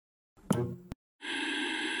Okay,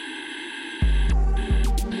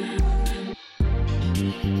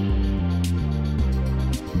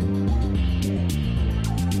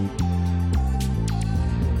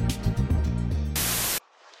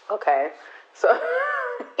 so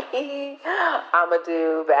I'ma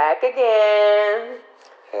do back again.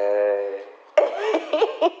 Hey.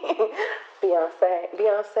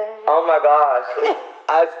 Beyonce. Oh my gosh.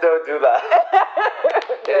 I still do that.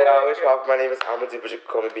 They always talk. My name is Amadou, but you can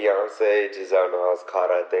call me Beyonce. Giselle Knowles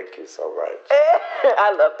Carter. Thank you so much.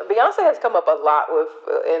 I love Beyonce has come up a lot with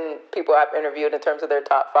in people I've interviewed in terms of their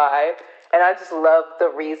top 5, and I just love the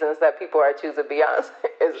reasons that people are choosing Beyonce.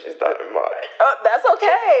 She's not in mine. Oh, that's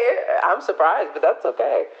okay. I'm surprised, but that's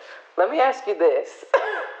okay. Let me ask you this: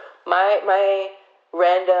 my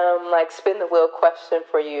random spin the wheel question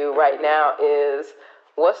for you right now is,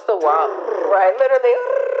 what's the wild right? Literally.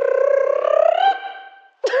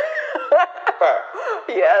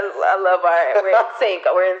 Yes, I love our. We're in sync.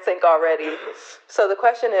 We're in sync already. So the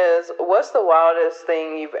question is, what's the wildest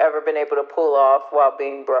thing you've ever been able to pull off while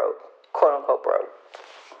being broke, quote unquote broke?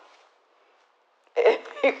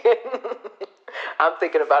 I'm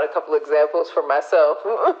thinking about a couple examples for myself.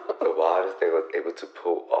 The wildest thing I was able to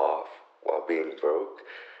pull off while being broke.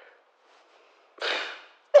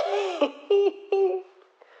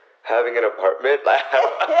 Having an apartment,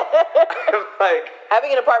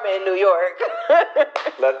 having an apartment in New York.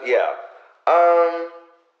 Yeah.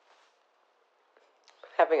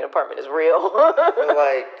 Having an apartment is real.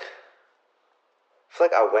 I feel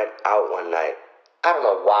like I went out one night. I don't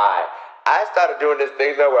know why. I started doing this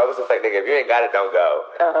thing though where I was just like, nigga, if you ain't got it, don't go.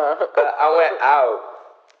 But I went out,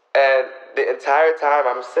 and the entire time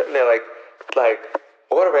I'm sitting there like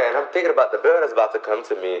ordering, and I'm thinking about the bill that's about to come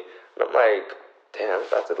to me, and I'm like, damn, I'm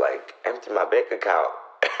about to empty my bank account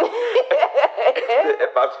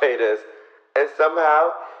if I pay this. And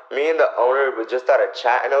somehow, me and the owner we just started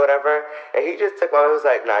chatting or whatever, and he just took my, he was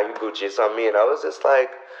like, nah, you Gucci, it's on me. And I was just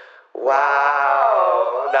like,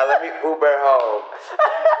 wow, now let me Uber home.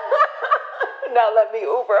 Now let me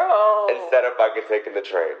Uber home. Instead of fucking taking the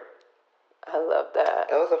train. I love that.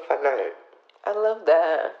 That was a fun night. I love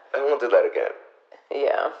that. I won't do that again.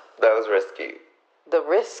 Yeah. That was risky. The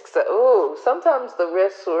risks, sometimes the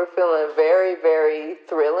risks were feeling very, very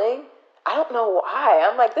thrilling. I don't know why.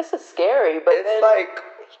 I'm like, this is scary, but it's like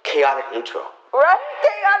chaotic neutral. Right?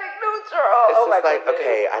 Chaotic neutral. It's just goodness.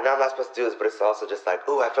 Okay, I know I'm not supposed to do this, but it's also just I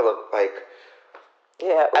feel like...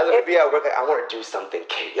 Yeah. I look at me at work, I want to do something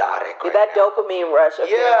chaotic right that now. Dopamine rush of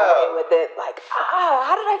getting away with it.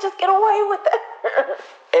 How did I just get away with it?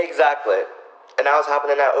 Exactly. And I was hopping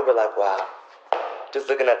in that Uber wow. Just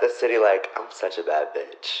looking at this city I'm such a bad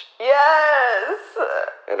bitch. Yes.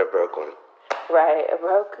 And a broke one. Right, a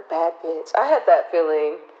broke bad bitch. I had that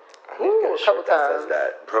feeling I need to get a couple shirt that times. says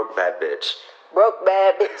that. Broke bad bitch. Broke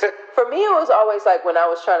bad bitch. For me, it was always when I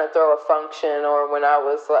was trying to throw a function, or when I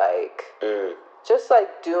was just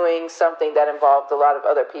doing something that involved a lot of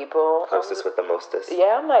other people. Hostess with the mostest.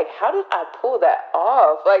 Yeah, I'm like, how did I pull that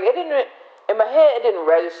off? It didn't, in my head, it didn't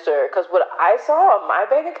register, because what I saw on my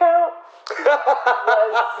bank account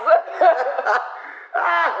was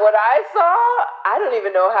what I saw. I don't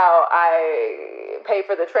even know how I pay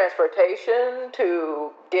for the transportation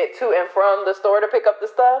to get to and from the store to pick up the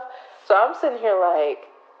stuff. So I'm sitting here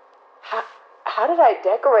how did I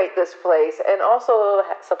decorate this place and also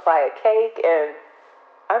supply a cake? And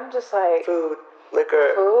I'm just food,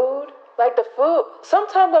 liquor. Food? The food.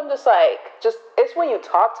 Sometimes I'm just it's when you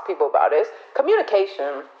talk to people about it. It's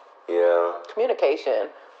communication. Yeah. Communication.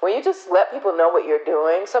 When you just let people know what you're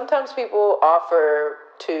doing, sometimes people offer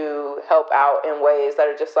to help out in ways that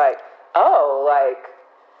are just oh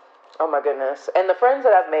my goodness. And the friends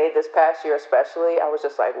that I've made this past year especially, I was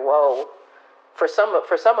just whoa. For some of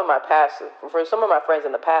my friends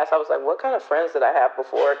in the past, I was what kind of friends did I have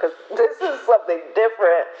before? Because this is something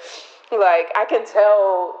different. I can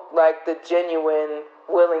tell the genuine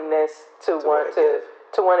willingness to want to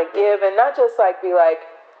give, and not just be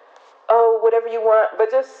oh, whatever you want, but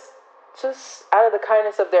just out of the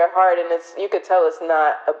kindness of their heart, and you could tell it's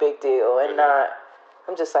not a big deal, and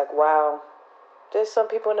I'm just wow, there's some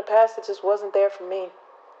people in the past that just wasn't there for me,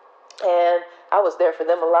 and I was there for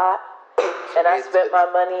them a lot. And I spent my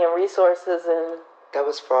money and resources, and... That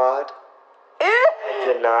was fraud. I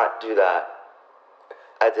did not do that.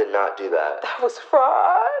 That was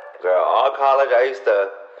fraud? Girl, all college I used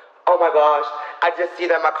to... Oh my gosh, I just see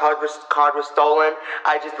that my card was stolen.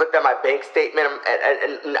 I just looked at my bank statement,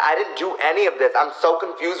 and I didn't do any of this. I'm so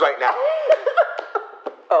confused right now.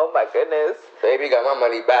 Oh my goodness. Baby got my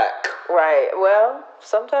money back. Right, well,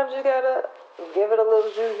 sometimes you gotta Give it a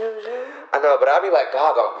little zhoo. I know, but I'll be like,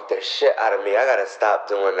 God gonna beat the shit out of me. I gotta stop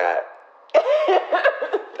doing that.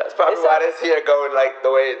 That's probably why this year going like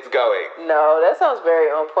the way it's going. No, that sounds very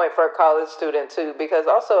on point for a college student too, because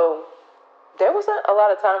also there wasn't a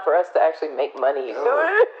lot of time for us to actually make money. No.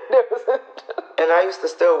 There wasn't. And I used to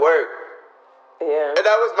still work. Yeah. And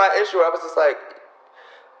that was my issue. I was just like,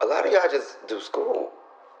 a lot of y'all just do school.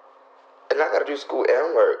 And I gotta do school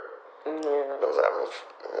and work. Yeah. And I was like, I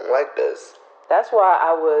don't like this. That's why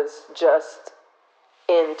I was just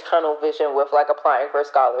in tunnel vision with like applying for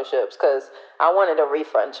scholarships, because I wanted a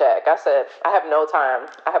refund check. I said, I have no time.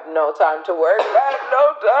 I have no time to work. I have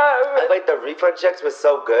no time. Like the refund checks was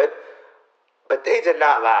so good, but they did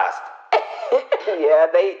not last. Yeah,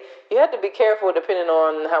 you had to be careful depending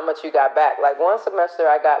on how much you got back. Like one semester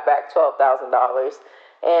I got back $12,000,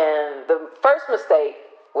 and the first mistake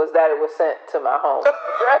was that it was sent to my home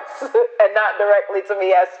address and not directly to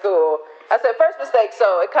me at school. I said, first mistake,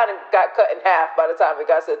 so it kind of got cut in half by the time it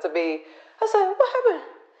got sent to me. I said, what happened?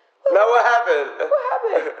 What happened? What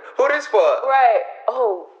happened? Who this for? Right.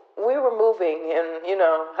 Oh, we were moving, and you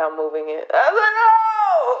know how moving is. I said, no!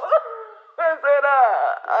 I said,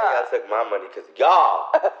 y'all took my money because y'all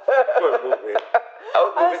were moving. I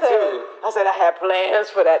was moving too. I said I had plans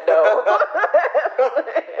for that though.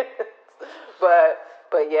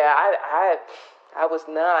 But yeah, I was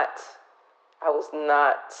not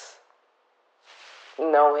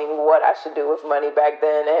knowing what I should do with money back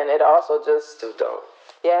then, and it also just Still don't.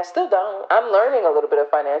 Yeah, still don't. I'm learning a little bit of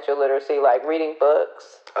financial literacy, like reading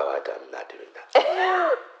books. Oh, I'm not doing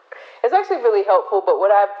that. It's actually really helpful, but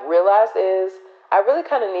what I've realized is I really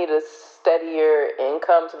kind of need a steadier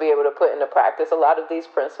income to be able to put into practice a lot of these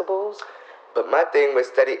principles. But my thing with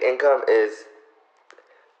steady income is,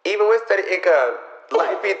 even with steady income,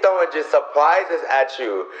 life be throwing just surprises at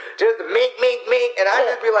you. Just mink, and I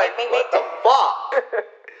just be like, what the fuck?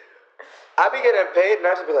 I be getting paid, and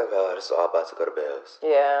I just be like, oh, this is all about to go to bills.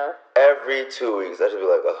 Yeah. Every 2 weeks, I just be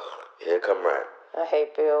like, oh, here come rent. I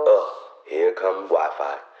hate bills. Here come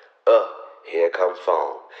Wi-Fi. Here come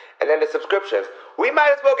phone. And then the subscriptions. We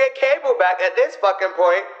might as well get cable back at this fucking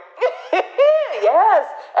point. Yes,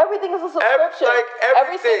 everything is a subscription.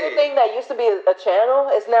 Every everything. single thing that used to be a channel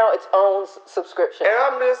is now its own subscription. And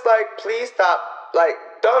I'm just like, please stop. Like,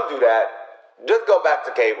 don't do that. Just go back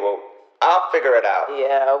to cable. I'll figure it out.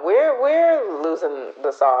 Yeah, we're losing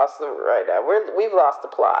the sauce right now. We've lost the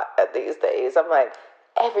plot at these days. I'm like,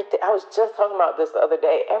 everything. I was just talking about this the other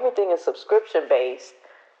day. Everything is subscription based,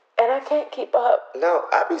 and I can't keep up. No,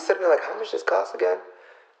 I'd be sitting there like, how much this cost again?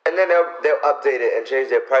 And then they'll update it and change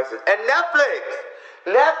their prices. And Netflix.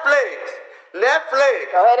 Go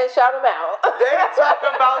ahead and shout them out. They're talking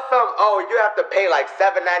about you have to pay like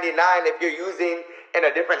 $7.99 if you're using in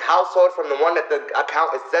a different household from the one that the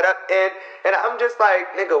account is set up in. And I'm just like,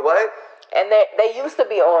 nigga, what? And they used to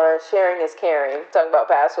be on sharing is caring, talking about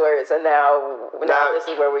passwords, and now this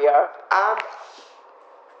is where we are.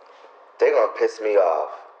 They're gonna piss me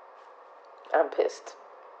off. I'm pissed.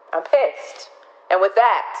 And with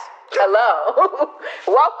that, hello.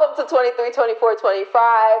 Welcome to 23, 24,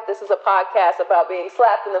 25. This is a podcast about being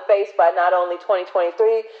slapped in the face by not only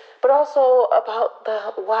 2023, but also about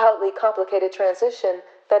the wildly complicated transition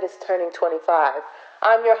that is turning 25.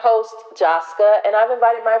 I'm your host, Jaska, and I've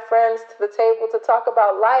invited my friends to the table to talk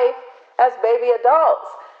about life as baby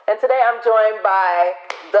adults. And today I'm joined by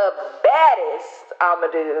the baddest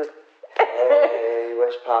Amadou. Hey,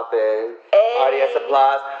 what's poppin'? Hey. Audience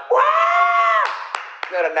applause. Wow!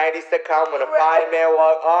 You know the 90s sitcom when a fireman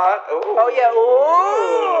walk on? Ooh. Oh, yeah.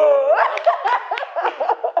 Ooh.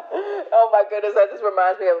 Oh, my goodness. That just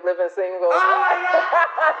reminds me of Living Single. Oh, my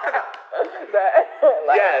God!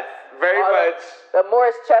 Yes, very much. The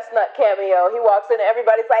Morris Chestnut cameo. He walks in and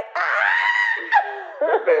everybody's like, ah!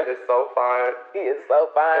 That man is so fine. He is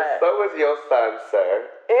so fine. And so is your son,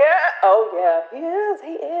 sir. Yeah. Oh, yeah. He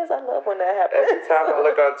is. I love when that happens. Every time I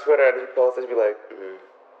look on Twitter and he posts, I'd be like,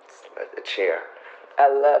 a cheer. I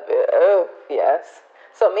love it. Oh, yes.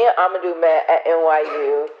 So me and Amadou met at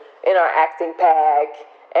NYU in our acting pag.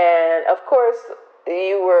 And, of course,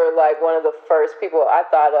 you were like one of the first people I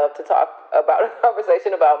thought of to talk about a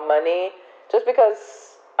conversation about money. Just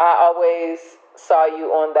because I always saw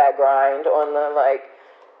you on that grind, on the, like,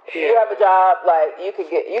 you have a job, like, you could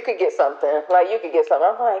get something. Like, you could get something.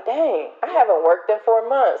 I'm like, dang, I haven't worked in 4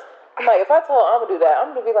 months. I'm like, if I told Amadou that,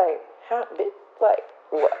 I'm going to be like, how, bitch? Like,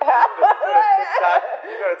 what?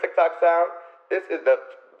 You know the TikTok sound? This is the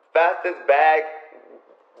fastest bag,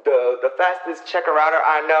 the fastest checker router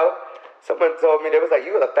I know. Someone told me, they was like,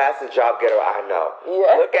 you are the fastest job getter I know.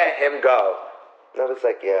 Yeah. Look at him go. And I was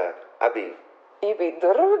like, yeah, I be You be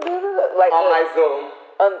like on my Zoom.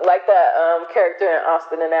 Like that character in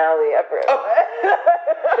Austin and Ally.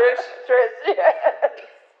 Trish. Yes.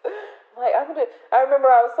 Like I remember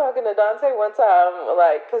I was talking to Dante one time,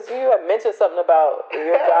 like, cause you had mentioned something about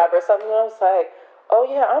your job or something. And I was like, oh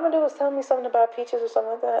yeah, Amadou was telling me something about Peaches or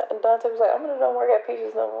something like that, and Dante was like, Amadou don't work at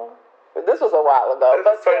Peaches no more. But this was a while ago.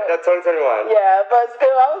 That's 2021. Yeah, but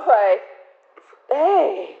still, I was like,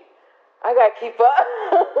 hey. I gotta keep up.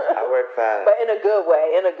 I work fast. But in a good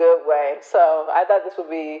way. So I thought this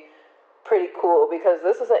would be pretty cool because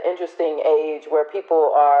this is an interesting age where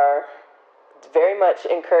people are very much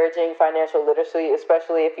encouraging financial literacy,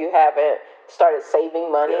 especially if you haven't started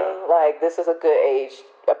saving money. Yeah. Like, this is a good age,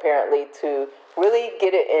 apparently, to really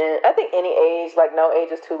get it in. I think any age, like, no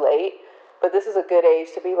age is too late. But this is a good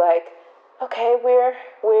age to be like, okay, we're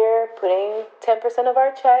putting 10% of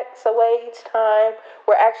our checks away each time.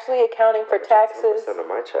 We're actually accounting for taxes. 10% of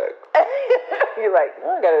my check. You're like,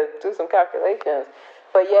 no, I gotta do some calculations.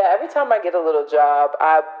 But yeah, every time I get a little job,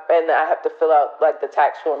 I have to fill out like the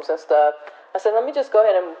tax forms and stuff. I said, let me just go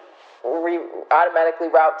ahead and automatically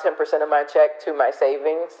route 10% of my check to my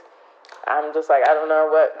savings. I'm just like, I don't know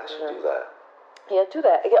what. I should do that. Yeah, do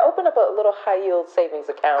that. Yeah, open up a little high yield savings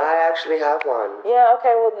account. I actually have one. Yeah,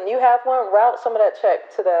 okay, well, you have one. Route some of that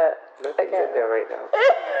check to that Nothing's in there right now.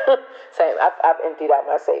 Same. I've emptied out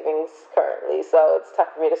my savings currently, so it's time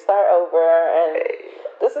for me to start over. And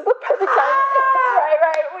this is the perfect time.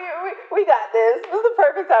 Right. We got this. This is the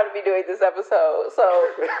perfect time to be doing this episode. So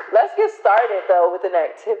let's get started, though, with an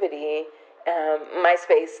activity.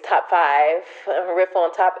 MySpace top 5, riff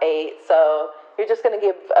on top 8. So you're just going to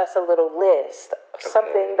give us a little list of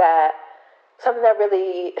something that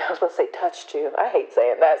really, I was going to say touched you. I hate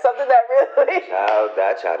saying that. Something that really...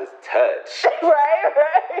 That child is touched.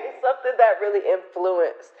 Right. Something that really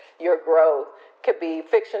influenced your growth. Could be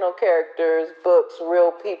fictional characters, books,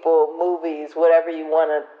 real people, movies, whatever you want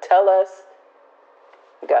to tell us.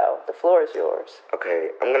 Go. The floor is yours. Okay,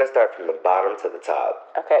 I'm going to start from the bottom to the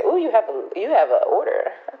top. Okay. Ooh, you have a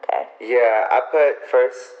order. Okay. Yeah, I put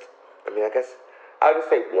first, I guess, I'll just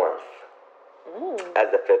say warmth as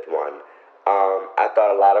the 5th one. I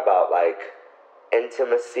thought a lot about, like,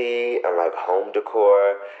 intimacy and, like, home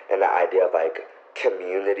decor and the idea of, like,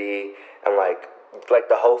 community and, like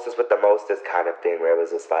the hostess with the mostest kind of thing where it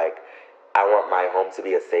was just, like, I want my home to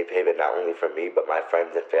be a safe haven not only for me, but my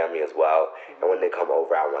friends and family as well. And when they come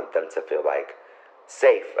over, I want them to feel, like,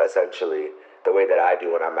 safe, essentially, the way that I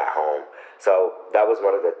do when I'm at home. So that was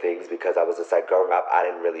one of the things because I was just, like, growing up, I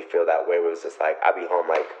didn't really feel that way. It was just, like, I'd be home,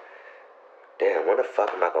 like, damn, when the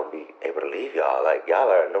fuck am I gonna be able to leave y'all? Like,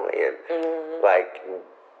 y'all are annoying. Like,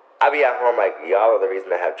 I be at home like, y'all are the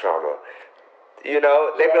reason I have trauma. You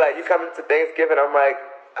know? They be like, you coming to Thanksgiving? I'm like,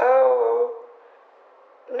 oh,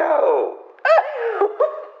 no.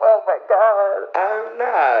 Oh my God. I'm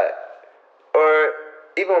not. Or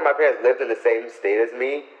even when my parents lived in the same state as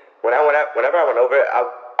me, whenever I went over,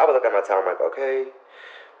 I would look at my time like, okay,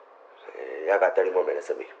 y'all got 30 more minutes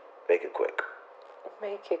of me. Make it quick.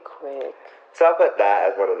 Make it quick. So I put that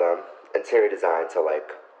as one of them. Interior design, so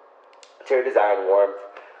like interior design, warmth.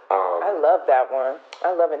 I love that one.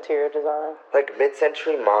 I love interior design. Like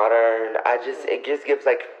mid-century modern. It just gives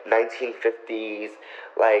like 1950s,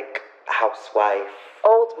 like housewife.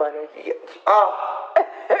 Old money. Yeah. Oh.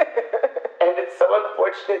 And it's so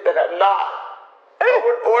unfortunate that I'm not.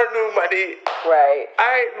 Or new money. Right.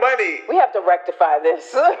 I ain't money. We have to rectify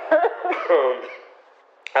this.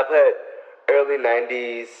 I put early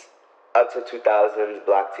 90s up to 2000s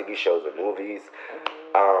black TV shows and movies.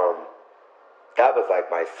 That was like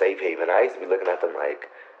my safe haven. I used to be looking at them like,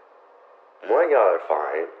 one, y'all are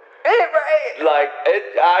fine. Right. Like,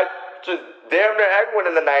 damn near everyone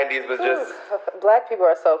in the 90s was just... Black people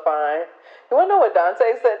are so fine. You want to know what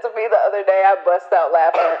Dante said to me the other day? I bust out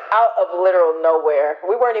laughing out of literal nowhere.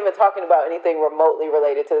 We weren't even talking about anything remotely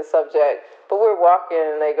related to the subject, but we were walking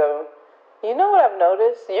and they go, you know what I've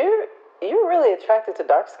noticed? You're really attracted to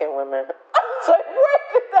dark-skinned women. I was like, where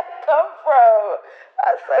did that come from?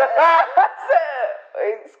 I said,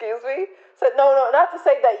 excuse me? I said, no, not to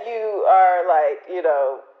say that you are like, you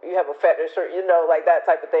have a fetish or, like that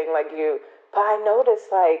type of thing, like you. But I noticed,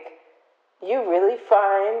 like, you really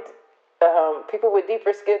find people with deeper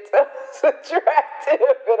skin tones attractive.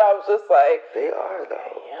 And I was just like, they are,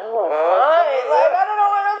 though. Yeah, fine. Like, I don't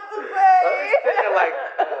know what else to say. I'm just thinking, like,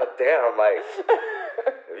 oh, damn, like,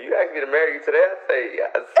 if you ask me to marry you today, I'd say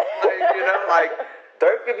yes. Like, like,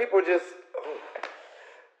 dark-skinned people just...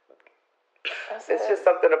 It's just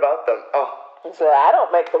something about them. Oh. So I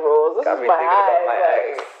don't make the rules. This is my eyes. My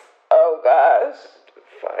like, ex. Oh gosh.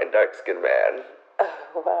 Fine dark-skinned man.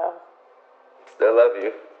 Oh, wow. Still love you.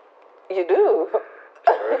 You do.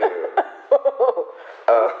 Sure do.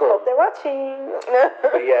 Hope they're watching.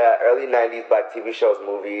 But yeah, early 90s black TV shows,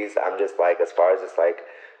 movies, I'm just like, as far as just like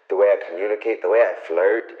the way I communicate, the way I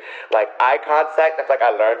flirt, like eye contact, I feel like I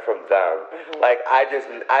learned from them. Like the eyes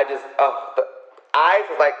is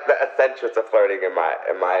like the essentials of flirting in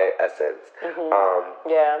my essence.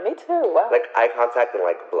 Yeah, me too. Wow. Like eye contact and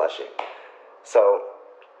like blushing. So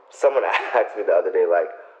someone asked me the other day, like,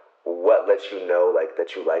 what lets you know like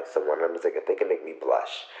that you like someone? I'm just like, if they can make me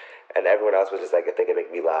blush. And everyone else was just like, if they can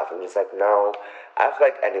make me laugh. I'm just like, no, I feel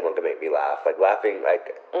like anyone can make me laugh. Like laughing,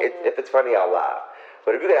 like if it's funny, I'll laugh.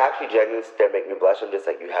 But if you can actually genuinely make me blush, I'm just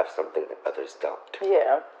like, you have something that others don't.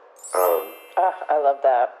 Yeah. I love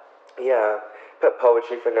that. Yeah. Put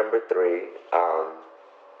poetry for number 3.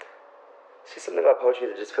 It's just something about poetry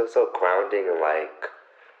that just feels so grounding and like,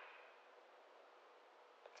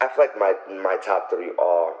 I feel like my top 3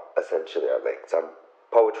 all essentially are linked. So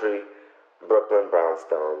poetry, Brooklyn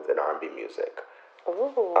Brownstones, and R&B music.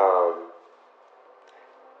 Ooh.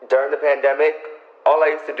 During the pandemic, all I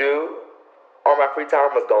used to do on my free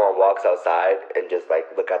time was go on walks outside and just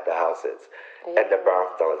like look at the houses and the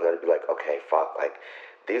brownstones, and I'd be like, okay, fuck, like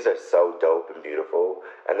these are so dope and beautiful.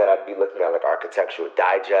 And then I'd be looking at like Architectural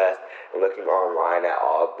Digest and looking online at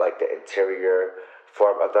all like the interior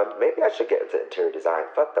form of them. Maybe I should get into interior design.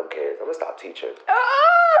 Fuck them kids. I'm gonna stop teaching.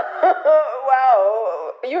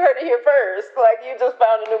 Wow, you heard it here first. Like you just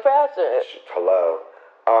found a new passion. Hello.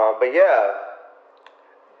 But yeah,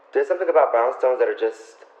 there's something about brownstones that are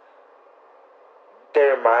just, they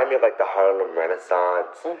remind me of like the Harlem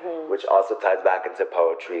Renaissance, which also ties back into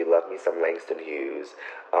poetry. Love me some Langston Hughes.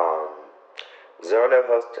 Zora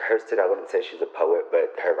Hurston, I wouldn't say she's a poet,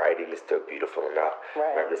 but her writing is still beautiful enough.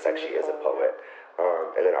 Right. I'm just like, she is a poet.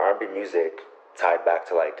 And then R&B music tied back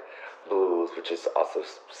to like blues, which is also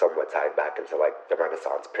somewhat tied back into like the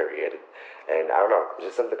Renaissance period. And I don't know, there's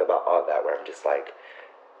just something about all that where I'm just like,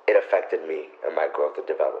 it affected me and my growth and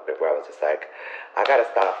development, where I was just like, I gotta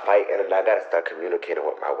stop fighting and I gotta start communicating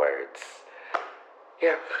with my words.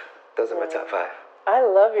 Yeah, those are my top 5. I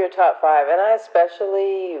love your top 5, and I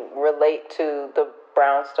especially relate to the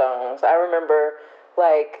brownstones. I remember,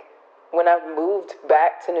 like, when I moved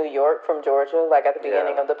back to New York from Georgia, like at the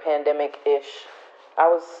beginning of the pandemic-ish, I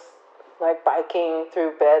was like biking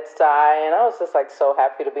through Bed-Stuy, and I was just like so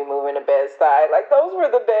happy to be moving to Bed-Stuy. Like those were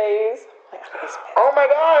the days. Like, oh my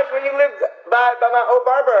gosh, when you lived by my old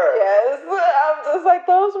barber. Yes, I'm just like,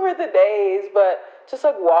 those were the days. But just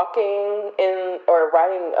like walking in or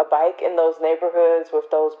riding a bike in those neighborhoods with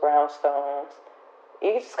those brownstones,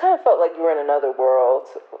 you just kind of felt like you were in another world.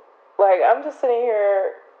 Like I'm just sitting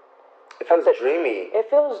here. It feels dreamy. It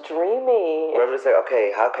feels dreamy. Where I'm just like,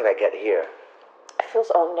 okay, how can I get here? It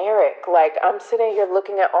feels oniric. Like I'm sitting here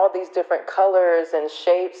looking at all these different colors and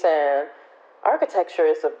shapes, and architecture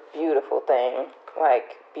is a beautiful thing.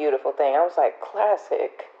 Like, beautiful thing. I was like,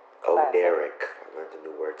 classic. Oniric. I learned a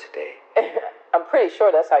new word today. I'm pretty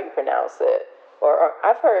sure that's how you pronounce it. Or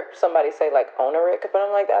I've heard somebody say like oniric, but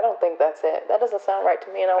I'm like, I don't think that's it. That doesn't sound right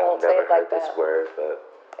to me, and I won't say it like that. I've never heard this word, but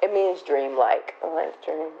it means dream-like. Like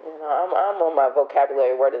dream. You know, I'm on my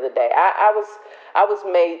vocabulary word of the day. I was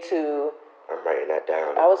made to. I'm writing that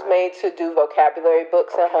down. I was made to do vocabulary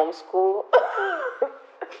books at homeschool.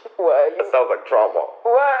 What? That sounds like trauma.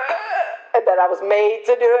 What? And that I was made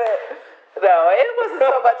to do it. No, it wasn't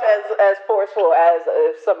so much as forceful as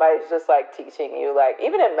if somebody's just like teaching you. Like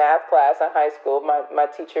even in math class in high school, my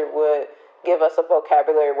teacher would give us a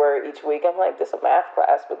vocabulary word each week. I'm like, this is a math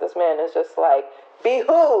class, but this man is just like,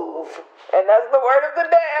 behoove. And that's the word of the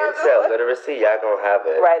day. They said like, literacy, y'all gonna have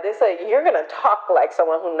it. Right, they say you're gonna talk like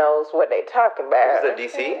someone who knows what they talking about. This was in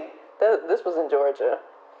D.C.? This was in Georgia.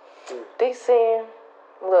 D.C.,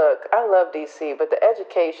 look, I love D.C., but the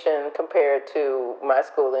education compared to my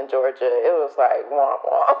school in Georgia, it was like womp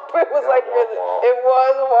womp. It was like really, it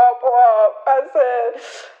was womp womp. I said,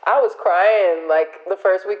 I was crying like the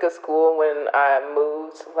first week of school when I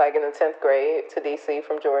moved, like in the 10th grade to D.C.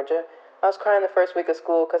 from Georgia. I was crying the first week of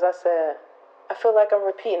school because I said, I feel like I'm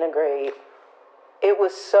repeating a grade. It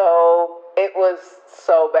was so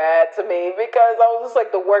bad to me because I was just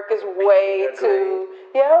like, the work is way too.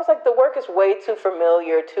 Yeah, I was like, the work is way too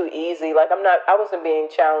familiar, too easy. Like I wasn't being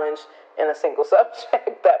challenged in a single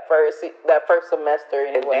subject that first semester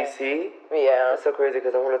anyway. In D.C.? Yeah. That's so crazy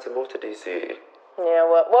because I wanted to move to D.C. Yeah,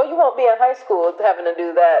 well, you won't be in high school having to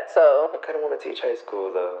do that, so. I kind of want to teach high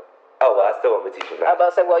school though. Oh, well, I still want to teach you I was about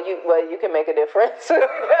to say, well, you can make a difference.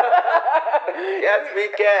 Yes, we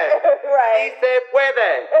can. Right. Si se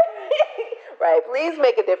puede. Right. Please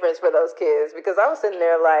make a difference for those kids, because I was sitting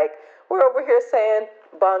there like, we're over here saying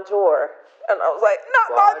bonjour. And I was like, not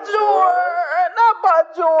Bonjour. bonjour, not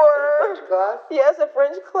bonjour. French class? Yes, a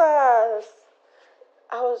French class.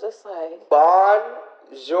 I was just like,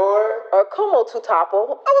 Bonjour. or como tu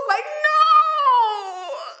tapo. I was like, no.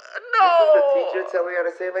 This is the teacher telling you how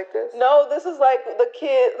to say it like this? No, this is like the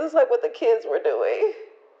kid. This is like what the kids were doing.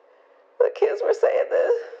 The kids were saying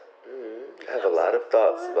this. I have a lot of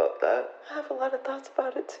thoughts about that. I have a lot of thoughts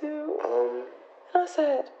about it too. Um, And I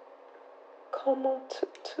said, como tu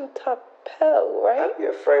tapel, right? I'd be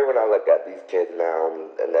afraid when I look at these kids now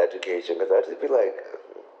in education, because I'd just be like,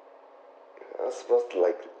 I'm supposed to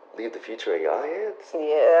like leave the future in your hands.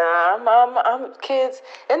 Yeah, I'm kids,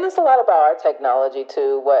 and there's a lot about our technology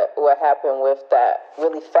too. What happened with that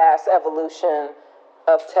really fast evolution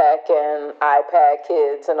of tech and iPad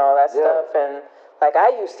kids and all that stuff, and like I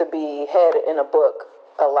used to be head in a book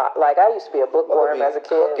a lot. Like I used to be a bookworm as a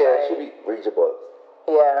kid. Yeah, she be read your books.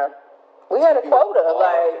 Yeah, we had a quota.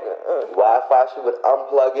 Like Wi-Fi, she would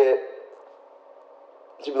unplug it.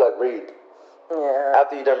 She'd be like, read. Yeah.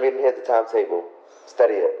 After you done reading, here's the timetable.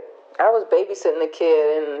 Study it. I was babysitting a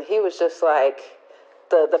kid, and he was just like,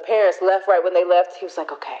 the parents left right when they left. He was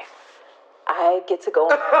like, okay, I get to go.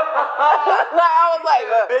 I was like,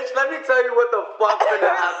 bitch, let me tell you what the fuck's gonna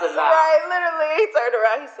happen now. Right, literally, he turned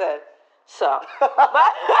around, he said, so.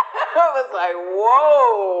 I was like,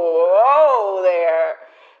 whoa there.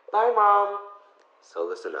 Bye, Mom. So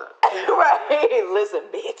listen up. Right, listen,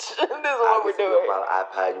 bitch. This is what we're doing. On my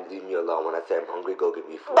iPad, you leave me alone. When I say I'm hungry, go get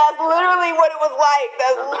me food. That's literally what it was like.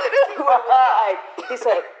 That's literally what it was like. He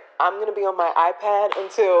said, I'm gonna be on my iPad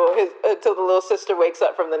until the little sister wakes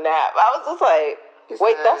up from the nap. I was just like,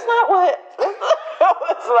 wait, that's not what. I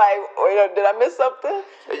was like, wait, did I miss something?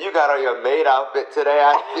 You got on your maid outfit today,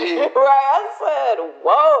 I see. Right, I said,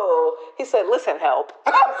 whoa. He said, listen, help.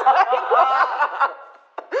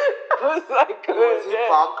 I was like, good. Was he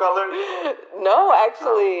palm colored? No,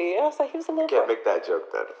 actually. I was like, he was a little Can't make that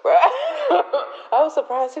joke then. I was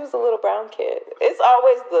surprised he was a little brown kid. It's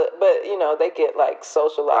always but you know, they get like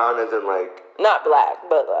socialized. Brown isn't like. Not black,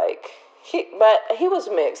 but like, he was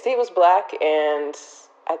mixed. He was black and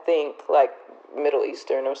I think like Middle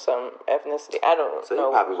Eastern or some ethnicity. I don't know. So he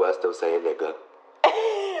probably was still saying nigga.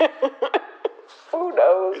 Who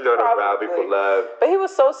knows? You know the brown people love. But he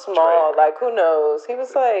was so small. Like, who knows? He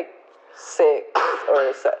was like 6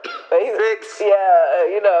 or 7. But he was, 6? Yeah,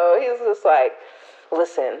 you know, he was just like,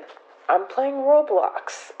 listen, I'm playing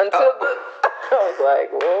Roblox. Until I was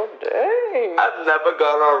like, well, dang. I've never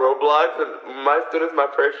gone on Roblox, and my students my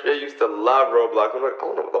first year used to love Roblox. I'm like, I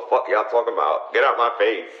don't know what the fuck y'all talking about. Get out my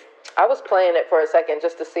face. I was playing it for a second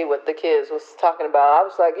just to see what the kids was talking about. I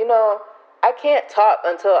was like, you know, I can't talk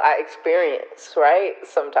until I experience, right?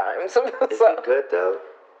 Sometimes. Is it good, though?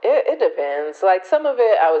 It depends. Like, some of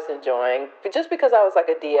it I was enjoying. But just because I was, like,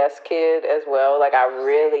 a DS kid as well. Like, I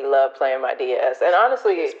really loved playing my DS. And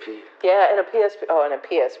honestly... PSP. Yeah, and a PSP. Oh, and a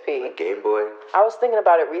PSP. Like Game Boy. I was thinking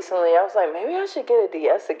about it recently. I was like, maybe I should get a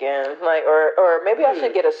DS again. Like, or maybe I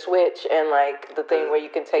should get a Switch and, like, the thing where you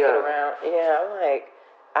can take it around. Yeah, I'm like,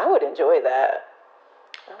 I would enjoy that.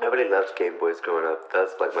 I really loved Game Boys growing up.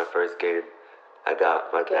 That's, like, my first game I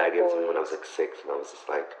got. My dad gave it to me when I was, like, 6. And I was just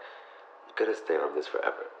like... I'm gonna stay on this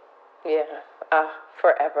forever. Yeah,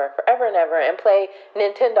 forever and ever, and play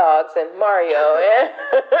Nintendogs and Mario, and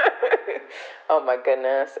oh my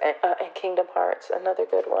goodness, and Kingdom Hearts, another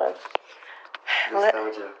good one.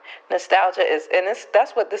 Nostalgia is, and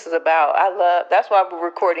that's what this is about. That's why we're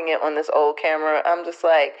recording it on this old camera. I'm just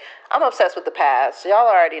like, I'm obsessed with the past. Y'all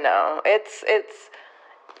already know.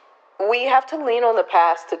 We have to lean on the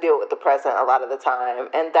past to deal with the present a lot of the time,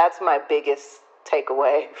 and that's my biggest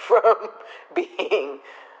takeaway from being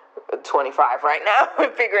 25 right now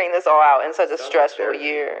and figuring this all out in such a stressful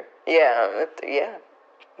year. Yeah.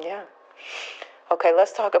 Okay,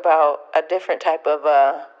 let's talk about a different type of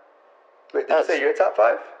Wait, did you say your top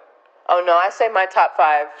 5? Oh no, I say my top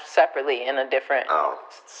 5 separately in a different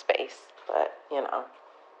space, but you know,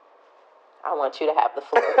 I want you to have the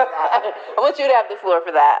floor for that. I want you to have the floor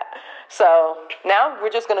for that. So now we're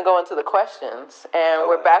just gonna go into the questions, and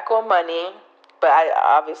we're back on money. But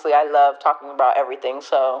I love talking about everything.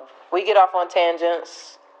 So we get off on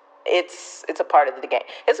tangents. It's a part of the game.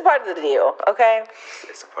 It's a part of the deal, okay?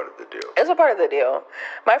 It's a part of the deal. It's a part of the deal.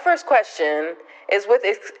 My first question is, with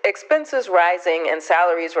expenses rising and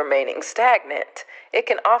salaries remaining stagnant, it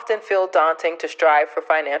can often feel daunting to strive for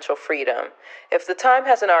financial freedom. If the time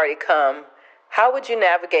hasn't already come, how would you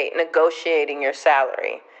navigate negotiating your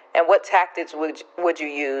salary? And what tactics would you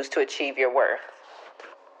use to achieve your worth?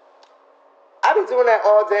 I be doing that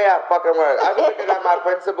all day at fucking work. I be looking at my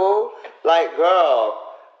principal like,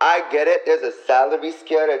 girl, I get it. There's a salary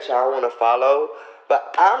scale that y'all want to follow.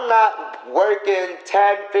 But I'm not working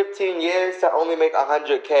 10, 15 years to only make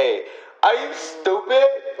 100K. Are you stupid?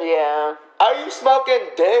 Yeah. Are you smoking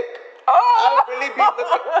dick? Oh! I really be looking.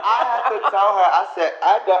 I had to tell her. I said,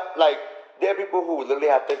 there are people who literally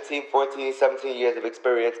have 15, 14, 17 years of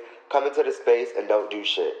experience come into the space and don't do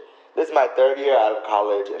shit. This is my third year out of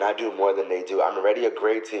college, and I do more than they do. I'm already a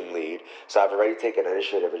great team lead, so I've already taken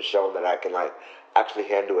initiative and shown that I can, actually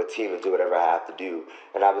handle a team and do whatever I have to do.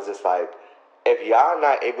 And I was just like, if y'all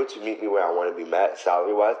not able to meet me where I want to be met,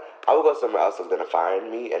 salary-wise, I will go somewhere else that's going to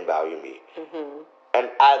find me and value me. Mm-hmm. And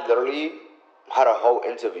I literally had a whole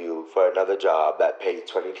interview for another job that pays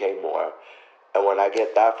 20K more. And when I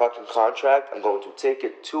get that fucking contract, I'm going to take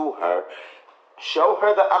it to her, show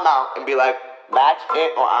her the amount, and be like, match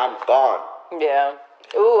it or I'm gone. Yeah.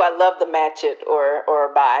 Ooh, I love the match it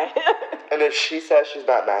or buy. And if she says she's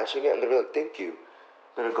not matching it, I'm going to be like, thank you.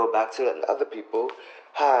 I'm going to go back to the other people.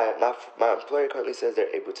 Hi, my employer currently says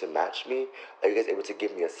they're able to match me. Are you guys able to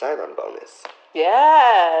give me a sign-on bonus?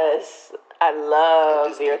 Yes. I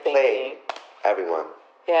love your thinking. Everyone.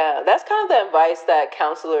 Yeah, that's kind of the advice that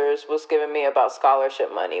counselors was giving me about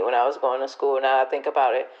scholarship money when I was going to school. Now I think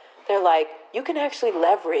about it. They're like, you can actually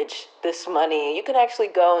leverage this money. You can actually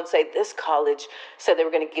go and say, this college said they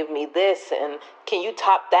were going to give me this, and can you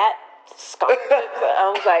top that scholarship?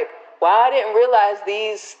 I was like, wow, I didn't realize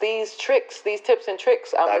these tricks, these tips and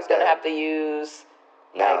tricks I was going to have to use.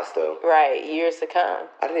 Now still. Right, years to come.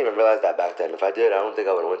 I didn't even realize that back then. If I did, I don't think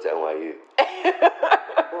I would have went to NYU.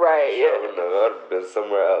 Right, yeah. I would have been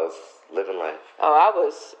somewhere else, living life. Oh,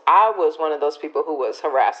 I was one of those people who was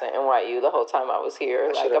harassing NYU the whole time I was here.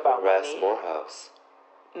 I should have about harassed money. Morehouse.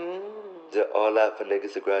 Did all that for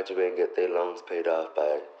niggas to graduate and get their loans paid off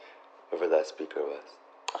by whoever that speaker was.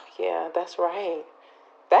 Yeah, that's right.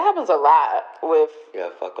 That happens a lot with... Yeah,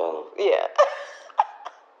 fuck all of them. Yeah.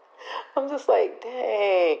 I'm just like,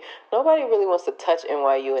 dang. Nobody really wants to touch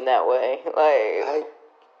NYU in that way.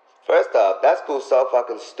 First off, that school's so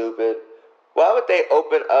fucking stupid. Why would they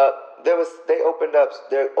open up...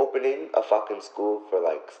 They're opening a fucking school for,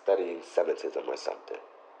 studying Semitism or something.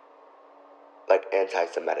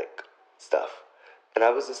 Anti-Semitic stuff. And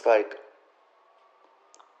I was just like...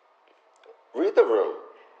 Read the room.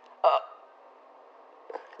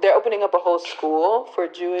 They're opening up a whole school for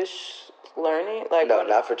Jewish learning? No,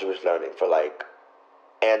 not for Jewish learning. For,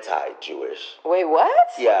 anti-Jewish. Wait, what?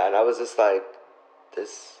 Yeah, and I was just like,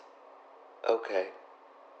 this... Okay.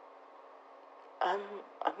 I'm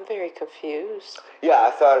very confused. Yeah,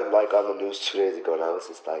 I saw it, on the news 2 days ago, and I was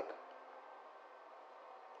just like,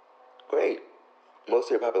 great. Most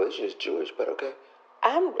of your population is Jewish, but okay.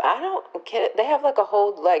 I don't get it. They have, a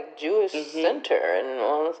whole, Jewish center,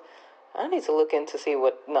 and... I need to look into see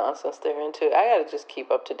what nonsense they're into. I gotta just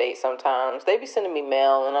keep up to date sometimes. They be sending me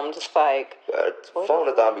mail, and I'm just like...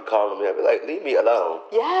 Phone-a-thon be calling me. I be like, leave me alone.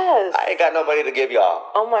 Yes. I ain't got no money to give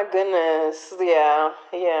y'all. Oh, my goodness. Yeah.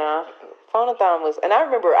 Phone-a-thon was... And I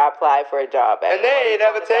remember I applied for a job. And they ain't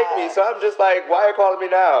never take me, so I'm just like, why are you calling me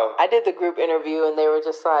now? I did the group interview, and they were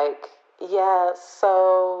just like, yeah,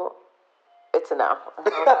 so... It's a no. I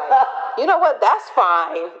was like, you know what? That's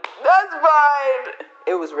fine. That's fine.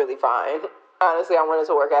 It was really fine. Honestly, I wanted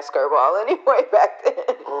to work at Skirball anyway back then.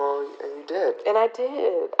 Oh, and you did. And I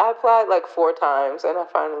did. I applied 4 times, and I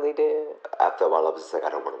finally did. After a while, I was just like, I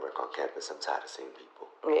don't want to work on campus. I'm tired of seeing people.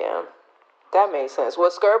 Yeah, that made sense.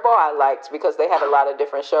 Well, Skirball I liked because they had a lot of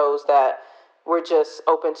different shows that were just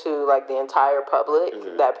open to the entire public.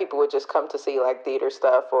 Mm-hmm. That people would just come to see theater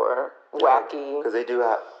stuff or wacky. Because they do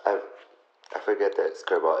have. I forget that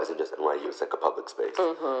Skirball isn't just NYU. It's a public space.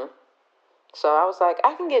 Mm-hmm. So I was like,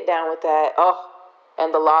 I can get down with that. Oh,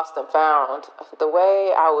 and the Lost and Found. The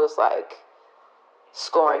way I was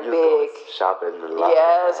scoring big. Shopping and Lost.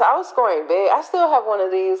 Yes, I was scoring big. I still have one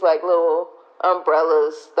of these little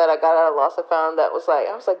umbrellas that I got out of Lost and Found that was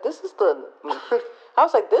this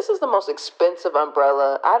is the most expensive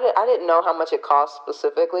umbrella. I didn't know how much it cost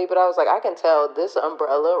specifically, but I was like, I can tell this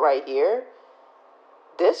umbrella right here,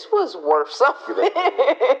 this was worth something. Yeah,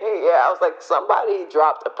 I was like, somebody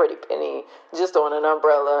dropped a pretty penny just on an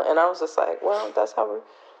umbrella, and I was just like, well, that's what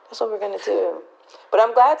we're gonna do. But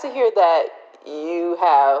I'm glad to hear that you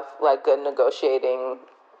have a negotiating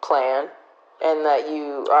plan, and that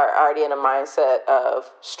you are already in a mindset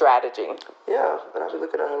of strategy. Yeah, and I've been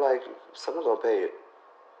looking at her like, someone's gonna pay it.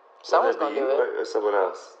 Someone's gonna do it, or someone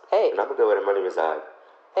else. Hey, and I'm gonna go where the money resides.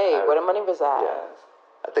 Hey, where the money resides. Yeah.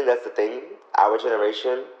 I think that's the thing. Our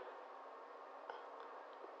generation,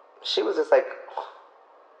 she was just like,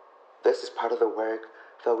 this is part of the work.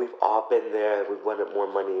 So we've all been there. We wanted more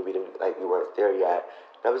money. We weren't there yet.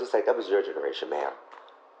 And I was just like, that was your generation, ma'am.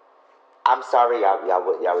 I'm sorry y'all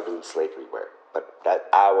were doing slavery work, but that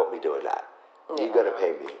I won't be doing that. Yeah. You're gonna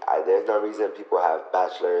pay me. There's no reason people have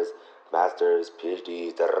bachelors, masters,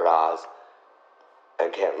 PhDs, da-da-das,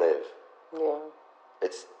 and can't live. Yeah.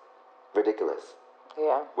 It's ridiculous.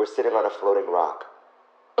 Yeah. We're sitting on a floating rock.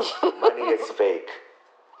 Money is fake.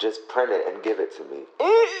 Just print it and give it to me.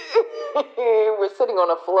 We're sitting on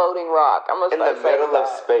a floating rock. I'm gonna start in the middle of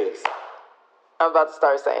space. I'm about to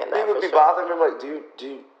start saying that. People be bothering me like, do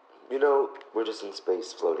you know we're just in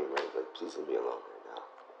space floating, right? Like, please leave me alone right now.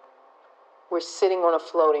 We're sitting on a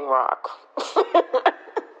floating rock.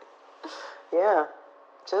 Yeah.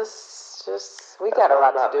 Just we got a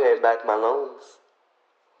lot to do. I'm not paying back my loans.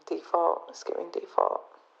 Default. It's giving default.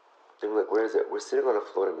 They were like, where is it? We're sitting on a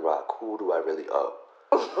floating rock. Who do I really owe?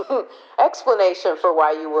 Explanation for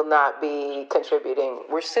why you will not be contributing.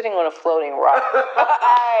 We're sitting on a floating rock.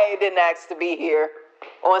 I didn't ask to be here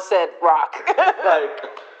on said rock.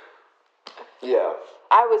 Yeah.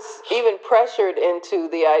 I was even pressured into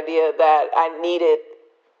the idea that I needed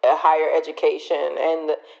a higher education,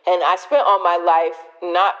 and I spent all my life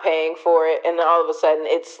not paying for it, and then all of a sudden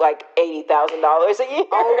it's like $80,000 a year.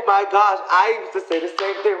 Oh my gosh, I used to say the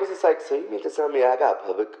same thing. It was just like, so you mean to tell me I got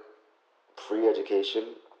public free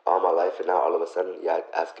education all my life, and now all of a sudden y'all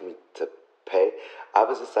asking me to pay? I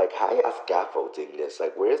was just like, how y'all scaffolding this?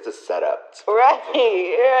 Like, where's the setup? Right.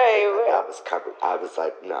 I was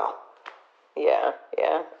like, no. Yeah.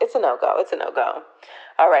 It's a no-go.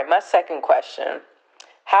 All right, my second question.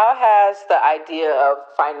 How has the idea of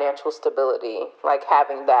financial stability, like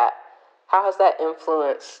having that, how has that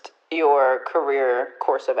influenced your career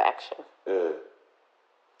course of action? I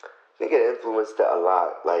think it influenced it a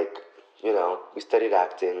lot. Like, we studied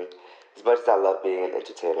acting. As much as I love being an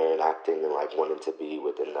entertainer and acting and like wanting to be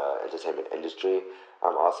within the entertainment industry,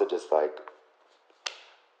 I'm also just like,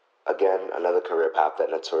 again, another career path that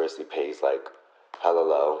notoriously pays like hella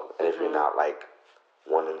low. And if you're not like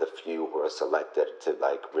one of the few who are selected to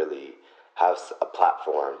like really have a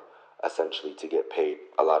platform essentially to get paid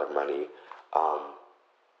a lot of money,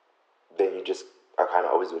 then you just are kind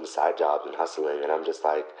of always doing side jobs and hustling. And I'm just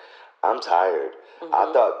like, I'm tired.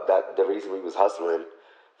 I thought that the reason we was hustling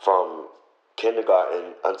from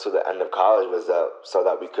kindergarten until the end of college was so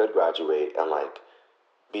that we could graduate and like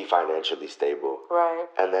be financially stable. Right.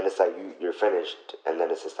 And then it's like you're finished, and then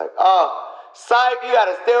it's just like, oh, psych, you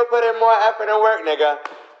gotta still put in more effort and work, nigga.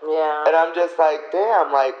 Yeah. And I'm just like,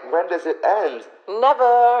 damn, like, when does it end?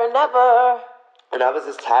 Never. And I was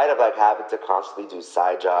just tired of like having to constantly do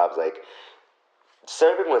side jobs. Like,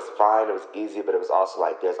 serving was fine, it was easy, but it was also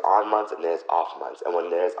like there's on months and there's off months. And when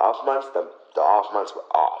there's off months, the off months were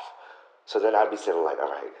off. So then I'd be sitting like,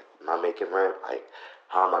 all right, am I making rent? Like,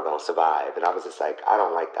 how am I gonna survive? And I was just like, I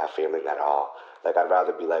don't like that feeling at all. Like, I'd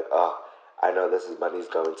rather be like, oh, I know this is money's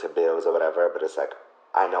going to bills or whatever, but it's like,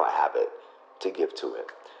 I know I have it to give to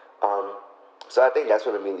it. So I think that's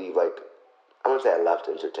what made me leave. Like, I wouldn't say I left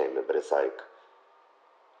entertainment, but it's like,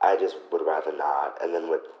 I just would rather not. And then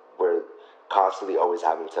we're constantly always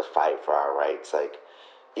having to fight for our rights. Like,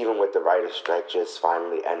 even with the writer's strike just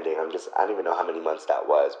finally ending, I don't even know how many months that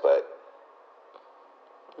was, but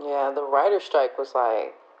yeah, the writer's strike was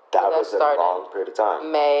like, that was a long period of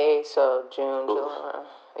time. May, so June, July.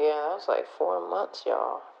 Yeah, that was like 4 months,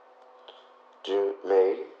 y'all. June,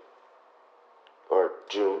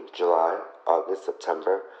 July, August,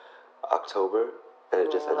 September, October, and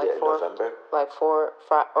it just ended in November. Like 4,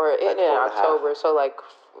 5, or it ended in October, so like,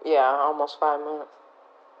 yeah, almost 5 months.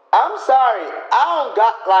 I'm sorry, I'm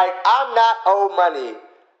not owed money.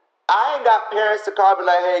 I ain't got parents to call me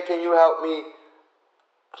like, hey, can you help me?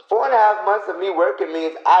 4.5 months of me working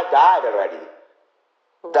means I died already.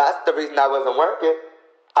 That's the reason I wasn't working.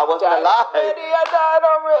 I wasn't alive. I died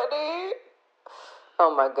already.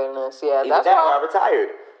 Oh my goodness, yeah. That's why I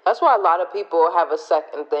retired. That's why a lot of people have a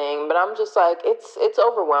second thing, but I'm just like, it's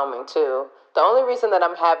overwhelming too. The only reason that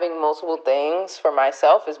I'm having multiple things for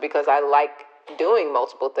myself is because I like doing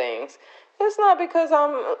multiple things. It's not because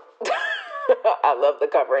I'm... I love the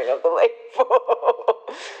covering of the label.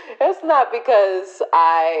 It's not because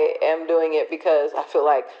I am doing it because I feel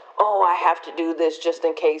like, oh, I have to do this just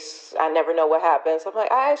in case I never know what happens. I'm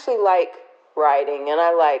like, I actually like writing and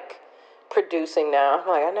I like producing now. I'm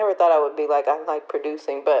like, I never thought I would be like, I like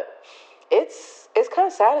producing, but it's kind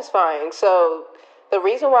of satisfying. So the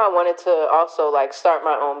reason why I wanted to also like start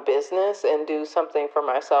my own business and do something for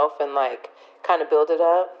myself and like kind of build it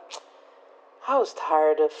up,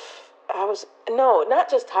 not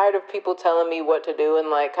just tired of people telling me what to do and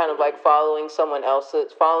like kind of like following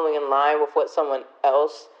in line with what someone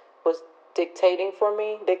else was dictating for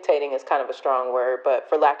me. Dictating is kind of a strong word, but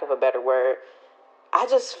for lack of a better word, I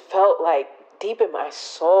just felt like deep in my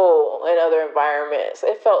soul in other environments,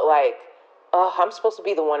 it felt like, oh, I'm supposed to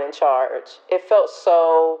be the one in charge. It felt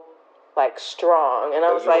so like strong, and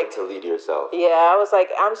I was like, to lead yourself. Yeah, I was like,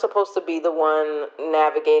 I'm supposed to be the one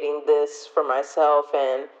navigating this for myself,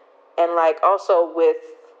 and like also with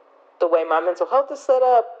the way my mental health is set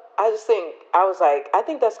up, I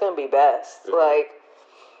think that's gonna be best. Mm-hmm. Like,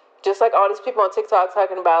 just like all these people on TikTok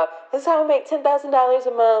talking about, this is how I make $10,000 a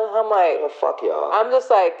month. I'm like, oh, fuck y'all. I'm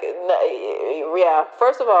just like, yeah.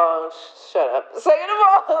 First of all, shut up. Second of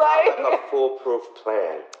all, like a foolproof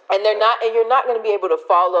plan. And you're not going to be able to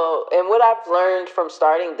follow. And what I've learned from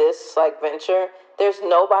starting this like venture, there's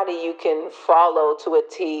nobody you can follow to a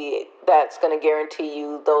T that's going to guarantee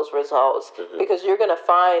you those results. Mm-hmm. Because you're going to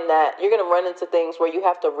find that you're going to run into things where you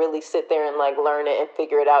have to really sit there and like learn it and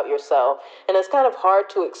figure it out yourself. And it's kind of hard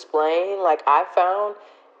to explain. Like I found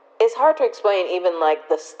it's hard to explain even like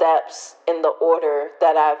the steps in the order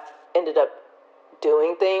that I've ended up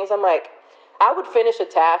doing things. I'm like, I would finish a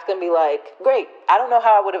task and be like, great. I don't know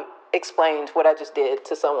how I would have explained what I just did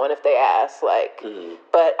to someone if they asked, like, mm-hmm.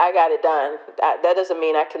 But I got it done. That doesn't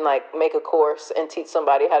mean I can like make a course and teach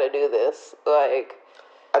somebody how to do this. Like,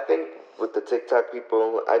 I think with the TikTok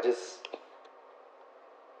people,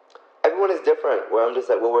 everyone is different. Where I'm just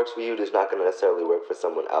like, what works for you is not going to necessarily work for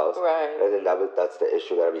someone else. Right. And then that's the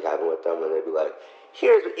issue that I be having with them, and they be like,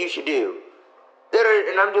 here's what you should do.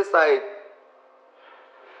 And I'm just like,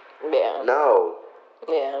 yeah. No.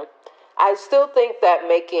 Yeah. I still think that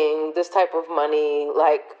making this type of money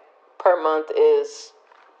like per month is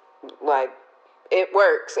like, it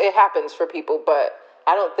works. It happens for people, but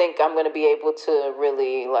I don't think I'm going to be able to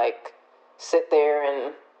really like sit there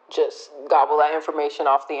and just gobble that information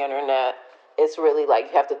off the internet. It's really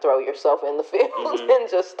like you have to throw yourself in the field mm-hmm. and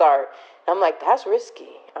just start. I'm like, that's risky.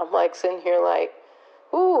 I'm like sitting here like,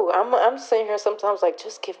 ooh, I'm sitting here sometimes like,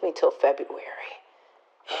 just give me till February.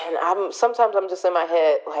 And sometimes I'm just in my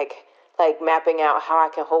head like mapping out how I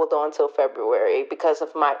can hold on till February because of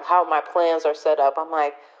how my plans are set up. I'm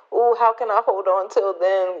like, ooh, how can I hold on till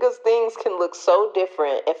then? Because things can look so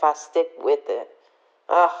different if I stick with it.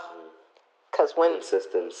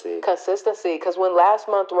 Consistency. Because when last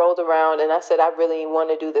month rolled around and I said I really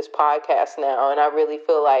want to do this podcast now, and I really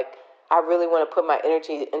feel like I really want to put my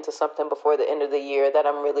energy into something before the end of the year that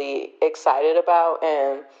I'm really excited about,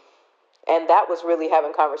 and that was really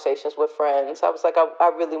having conversations with friends. I was like,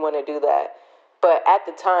 I really want to do that. But at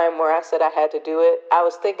the time where I said I had to do it, I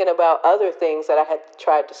was thinking about other things that I had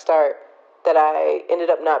tried to start that I ended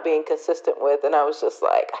up not being consistent with. And I was just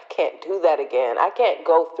like, I can't do that again. I can't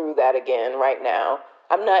go through that again right now.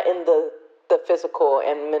 I'm not in the physical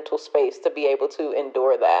and mental space to be able to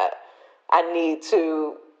endure that. I need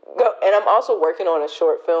to go. And I'm also working on a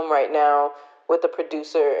short film right now with a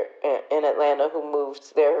producer in Atlanta who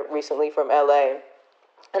moved there recently from LA.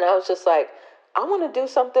 And I was just like, I want to do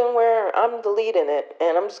something where I'm the lead in it,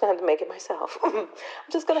 and I'm just going to have to make it myself. I'm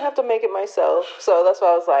just going to have to make it myself. So that's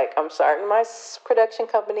why I was like, I'm starting my production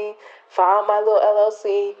company, filed my little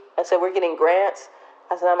LLC. I said, we're getting grants.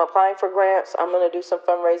 I said, I'm applying for grants. I'm going to do some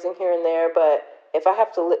fundraising here and there. But if I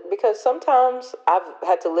have to, because sometimes I've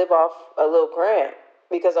had to live off a little grant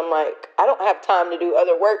because I'm like, I don't have time to do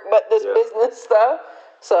other work but this business stuff.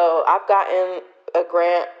 So I've gotten a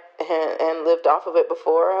grant and lived off of it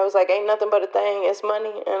before. I was like, ain't nothing but a thing. It's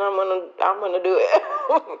money, and I'm gonna do it.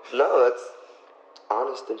 No, that's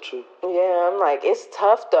honest and true. Yeah, I'm like, it's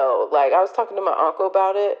tough though. Like, I was talking to my uncle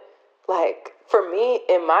about it. Like, for me,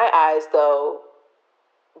 in my eyes though,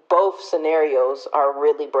 both scenarios are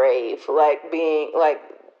really brave. Like being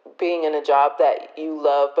in a job that you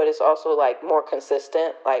love, but it's also like more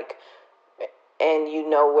consistent. Like, and you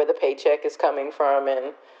know where the paycheck is coming from,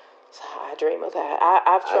 and so I dream of that.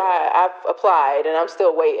 I've applied, and I'm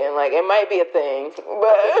still waiting. Like, it might be a thing, but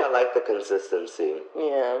I like the consistency.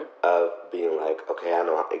 Yeah. Of being like, okay, I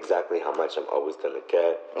know exactly how much I'm always gonna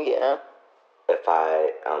get. Yeah. If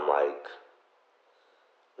I am like,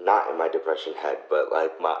 not in my depression head, but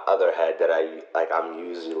like my other head that I'm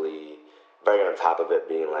usually very on top of it,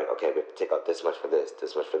 being like, okay, we have to take out this much for this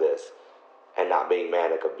much for this, and not being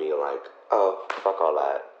manic of being like, oh, fuck all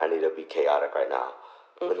that. I need to be chaotic right now.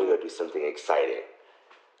 Let me go do something exciting.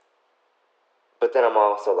 But then I'm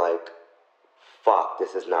also like, fuck,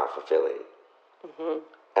 this is not fulfilling. Mm-hmm.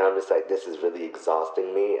 And I'm just like, this is really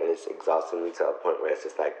exhausting me. And it's exhausting me to a point where it's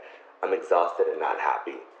just like, I'm exhausted and not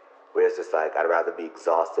happy. Where it's just like, I'd rather be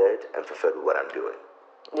exhausted and fulfilled with what I'm doing.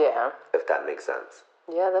 Yeah. If that makes sense.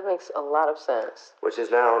 Yeah, that makes a lot of sense. Which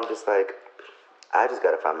is now I'm just like, I just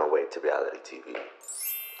gotta find my way to reality TV.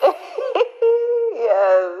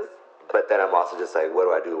 Yes. But then I'm also just like, what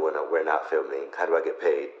do I do when we're not filming? How do I get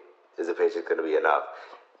paid? Is the paycheck going to be enough?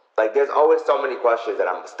 Like, there's always so many questions that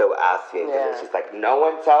I'm still asking. Yeah. It's just like, no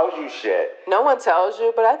one tells you shit. No one tells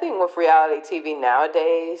you, but I think with reality TV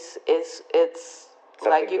nowadays, it's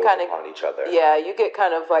something like you kind of on each other. Yeah, you get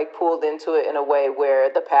kind of like pulled into it in a way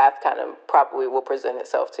where the path kind of probably will present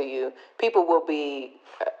itself to you. People will be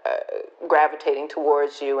gravitating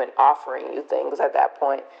towards you and offering you things at that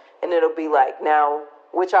point, and it'll be like, now,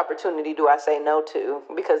 which opportunity do I say no to?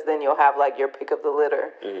 Because then you'll have like your pick of the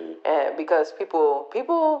litter. Mm-hmm. And because people,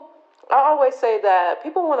 I always say that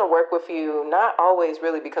people want to work with you, not always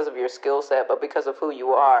really because of your skill set, but because of who you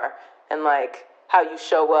are and like how you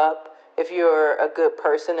show up. If you're a good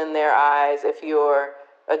person in their eyes, if you're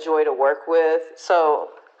a joy to work with. So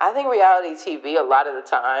I think reality TV, a lot of the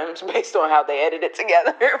times, based on how they edit it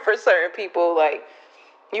together for certain people, like,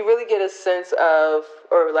 you really get a sense of,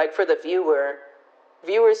 or like for the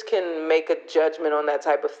viewers can make a judgment on that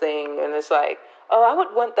type of thing. And it's like, oh, I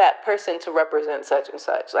would want that person to represent such and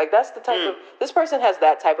such. Like, that's the type of, this person has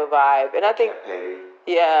that type of vibe. And I think,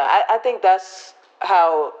 I think that's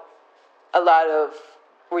how a lot of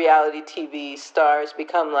reality TV stars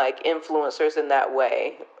become like influencers in that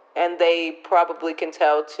way. And they probably can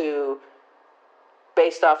tell to,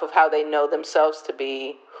 based off of how they know themselves to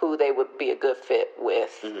be, who they would be a good fit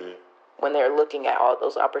with when they're looking at all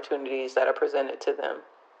those opportunities that are presented to them.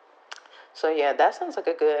 So yeah, that sounds like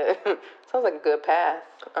a good path,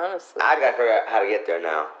 honestly. I gotta figure out how to get there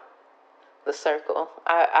now. The Circle.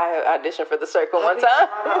 I auditioned for The Circle one time.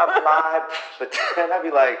 Trying to apply, but then I'd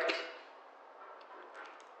be like,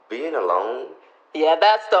 being alone. Yeah,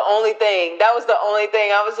 that's the only thing. That was the only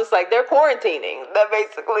thing. I was just like, they're quarantining. That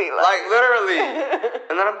basically, like literally.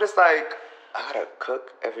 And then I'm just like, I gotta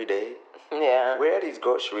cook every day. Yeah. Where are these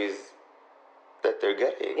groceries that they're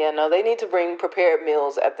getting? Yeah, no, they need to bring prepared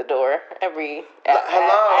meals at the door at the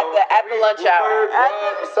lunch hour.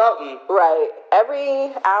 Something. Right.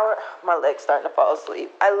 Every hour. My leg's starting to fall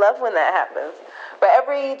asleep. I love when that happens. But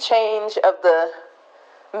every change of the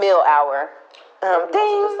meal hour.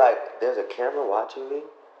 Just like, there's a camera watching me.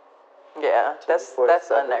 Yeah, that's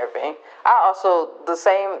unnerving. I also the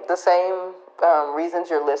same reasons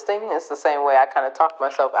you're listing is the same way I kind of talked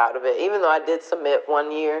myself out of it. Even though I did submit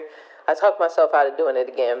 1 year, I talked myself out of doing it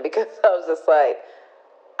again because I was just like,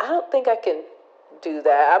 I don't think I can do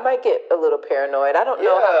that. I might get a little paranoid. I don't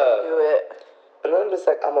know how to do it. And then I'm just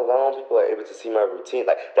like, I'm alone. People are able to see my routine.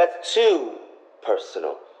 Like, that's too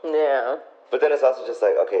personal. Yeah. But then it's also just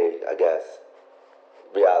like, okay, I guess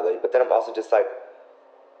reality. But then I'm also just like,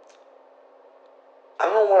 I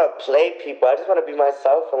don't want to play people. I just want to be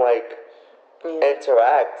myself and like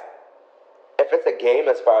interact. If it's a game,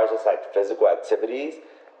 as far as just like physical activities,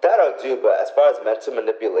 that'll do. But as far as mental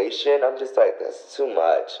manipulation, I'm just like, that's too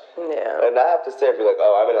much. Yeah. And I have to sit and be like,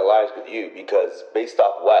 oh, I'm in alliance with you because based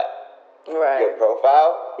off what? Right. Your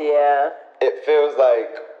profile? Yeah. It feels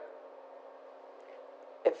like.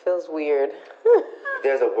 It feels weird.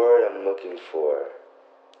 There's a word I'm looking for.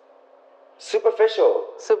 Superficial,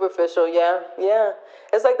 yeah.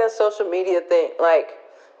 It's like that social media thing. Like,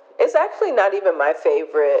 it's actually not even my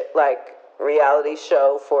favorite, like, reality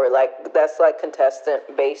show for, like, that's, like, contestant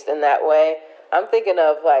based in that way. I'm thinking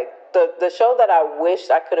of, like, the show that I wished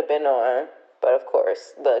I could have been on, but of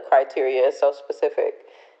course, the criteria is so specific,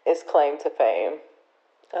 is Claim to Fame.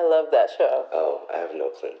 I love that show. Oh, I have no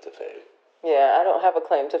claim to fame. Yeah, I don't have a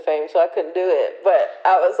claim to fame, so I couldn't do it. But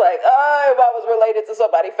I was like, oh, if I was related to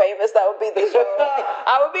somebody famous, that would be the show.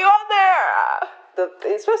 I would be on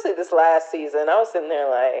there. Especially this last season, I was sitting there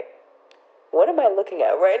like, what am I looking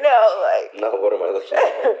at right now? Like, no, what am I looking at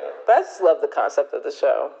right now? But I just love the concept of the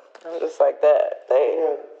show. I'm just like that.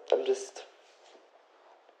 I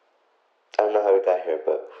don't know how we got here,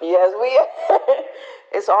 but yes,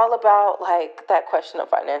 it's all about like that question of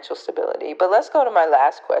financial stability. But let's go to my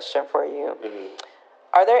last question for you. Mm-hmm.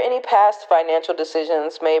 Are there any past financial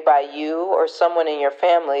decisions made by you or someone in your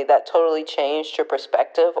family that totally changed your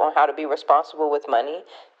perspective on how to be responsible with money?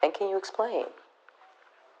 And can you explain?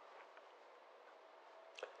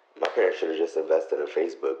 My parents should have just invested in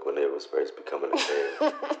Facebook when it was first becoming a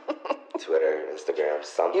thing. Twitter, Instagram,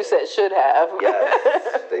 something. You said should have.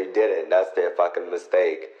 Yes, they didn't. That's their fucking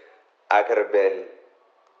mistake. I could have been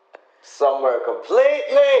somewhere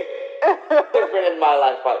completely different in my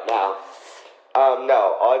life right now.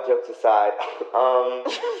 No, all jokes aside.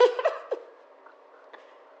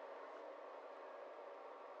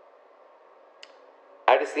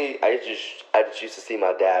 I just used to see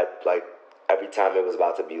my dad, like, every time it was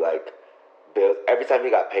about to be, like, bills. Every time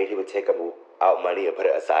he got paid, he would take out money and put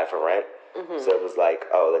it aside for rent. So it was like,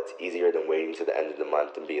 oh, that's easier than waiting to the end of the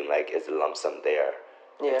month and being like, is the lump sum there?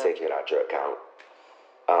 Yeah. And taking it out your account.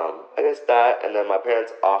 I guess that, and then my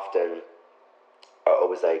parents often are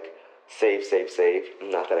always like, save, save, save.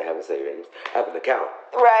 Not that I have a savings. I have an account.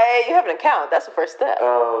 Right, you have an account. That's the first step.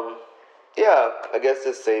 Yeah, I guess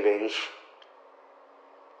just saving.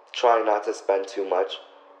 Trying not to spend too much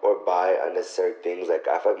or buy unnecessary things. Like,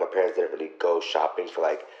 I feel like my parents didn't really go shopping for,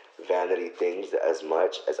 like, vanity things as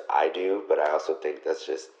much as I do, but I also think that's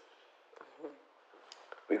just,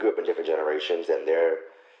 we grew up in different generations, and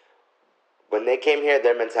when they came here,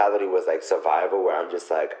 their mentality was, like, survival, where I'm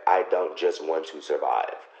just like, I don't just want to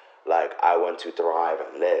survive. Like, I want to thrive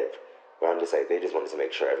and live. Where I'm just like, they just wanted to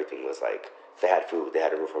make sure everything was, like, they had food, they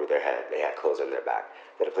had a roof over their head, they had clothes on their back,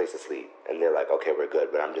 they had a place to sleep, and they're like, okay, we're good.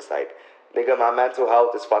 But I'm just like, nigga, my mental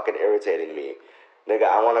health is fucking irritating me. Nigga,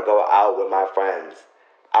 I want to go out with my friends.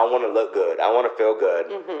 I want to look good. I want to feel good.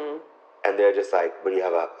 Mm-hmm. And they're just like, but do you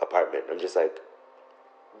have an apartment? I'm just like,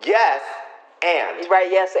 yes, and.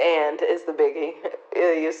 Right, yes, and is the biggie.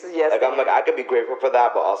 Yes, like, I'm like, I could be grateful for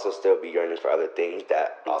that, but also still be yearning for other things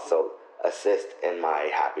that also assist in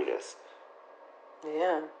my happiness.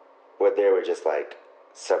 Yeah. Where they were just like,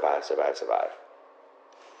 survive, survive, survive.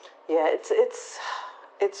 Yeah, it's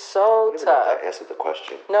so tough. That answered the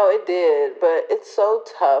question. No, it did, but it's so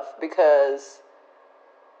tough because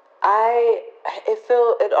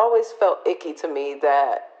it always felt icky to me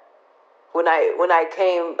that when I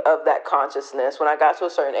came of that consciousness, when I got to a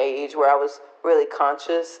certain age where I was really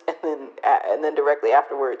conscious, and then directly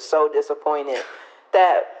afterwards so disappointed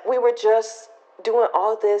that we were just doing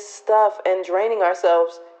all this stuff and draining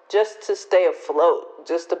ourselves just to stay afloat,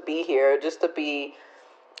 just to be here, just to be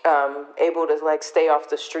able to like stay off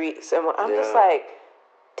the streets. And I'm just like,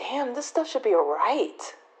 damn, this stuff should be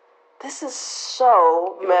right. This is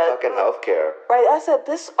so fucking healthcare. Right, I said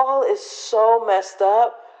this all is so messed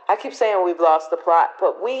up. I keep saying we've lost the plot,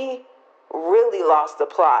 but we really lost the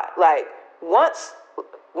plot. Like once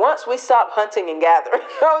we stopped hunting and gathering,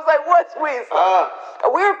 I was like,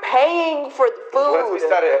 we're paying for the food. Once we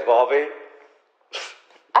started evolving,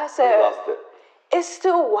 I said, we lost it. It's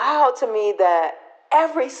still wild to me that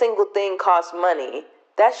every single thing costs money.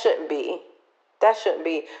 That shouldn't be.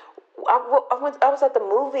 I was at the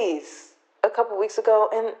movies a couple weeks ago,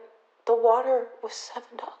 and the water was $7.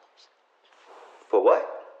 For what?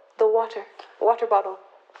 The water bottle,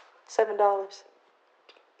 $7.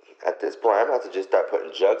 At this point, I'm about to just start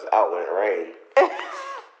putting jugs out when it rains.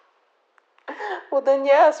 Well then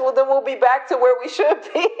we'll be back to where we should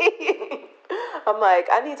be. I'm like,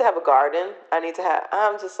 I need to have a garden.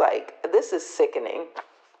 I'm just like, this is sickening.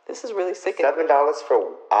 This is really sickening. $7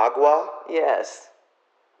 for agua? Yes.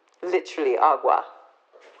 Literally agua.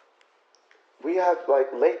 We have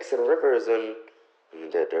like lakes and rivers, and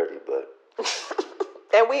they're dirty, but.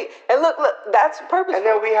 and look, that's purposeful. And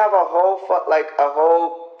then we have a whole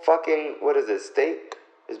fucking, what is it, state?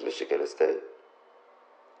 Is Michigan a state?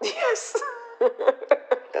 Yes.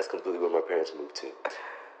 That's completely where my parents moved to.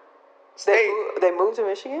 They moved to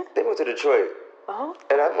Michigan? They moved to Detroit. Uh-huh.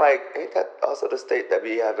 And I'm like, ain't that also the state that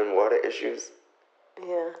be having water issues?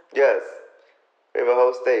 Yeah. Yes. We have a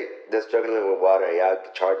whole state that's struggling with water, and y'all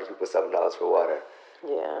charging people $7 for water.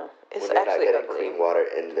 Yeah. It's when they're actually not getting ugly. clean water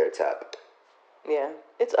in their tap. Yeah.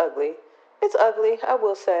 It's ugly. It's ugly, I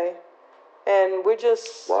will say. And we're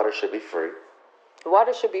just... Water should be free.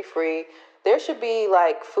 Water should be free. There should be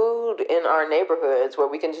like food in our neighborhoods where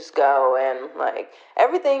we can just go, and like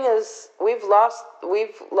everything is, we've lost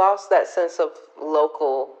that sense of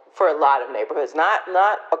local for a lot of neighborhoods, not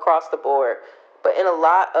across the board, but in a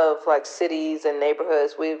lot of like cities and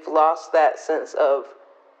neighborhoods, we've lost that sense of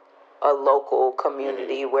a local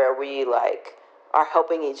community where we like are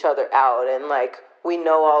helping each other out, and like we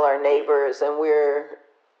know all our neighbors, and we're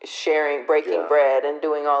sharing, breaking bread and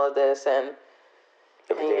doing all of this, and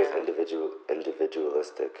everything is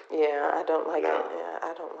individualistic. Yeah, I don't like it. Yeah,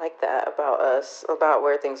 I don't like that about us, about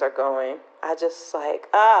where things are going. I just like,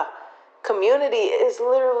 community is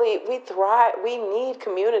literally, we thrive, we need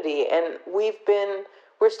community, and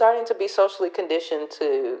we're starting to be socially conditioned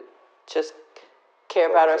to just care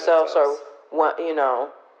about ourselves, or want,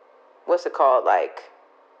 what's it called? Like,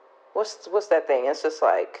 what's that thing? It's just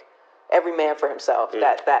like every man for himself,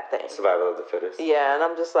 that thing. Survival of the fittest. Yeah, and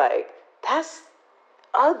I'm just like, that's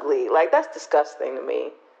ugly. Like, that's disgusting to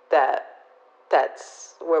me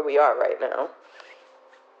that's where we are right now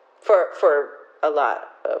for a lot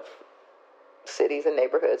of cities and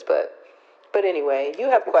neighborhoods. But anyway, you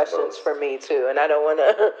have questions for me too, and I don't want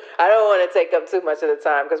to take up too much of the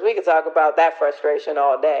time, because we could talk about that frustration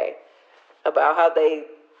all day, about how they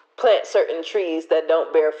plant certain trees that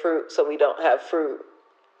don't bear fruit so we don't have fruit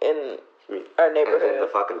in our neighborhood. And then the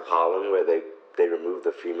fucking pollen where they remove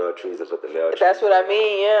the female trees and put the male trees. That's what I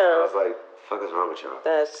mean, yeah. I was like, fuck is wrong with y'all?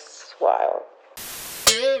 That's wild.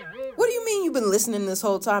 What do you mean you've been listening this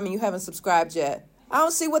whole time and you haven't subscribed yet? I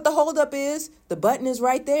don't see what the holdup is. The button is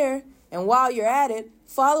right there. And while you're at it,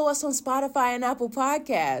 follow us on Spotify and Apple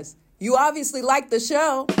Podcasts. You obviously like the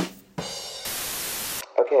show.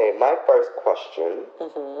 Okay, my first question.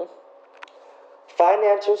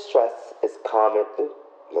 Financial stress is common.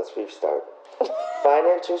 Let's restart.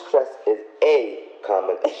 Financial stress is a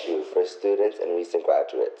common issue for students and recent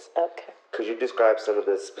graduates. Okay. Could you describe some of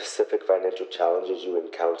the specific financial challenges you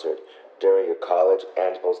encountered during your college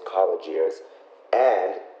and post-college years,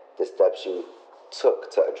 and the steps you took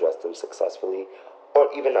to address them successfully or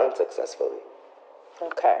even unsuccessfully?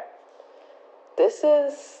 Okay. This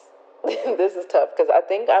is tough because I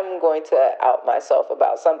think I'm going to out myself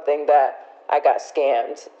about something that I got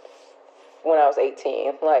scammed when I was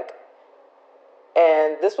 18.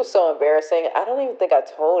 And this was so embarrassing. I don't even think I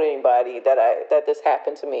told anybody that this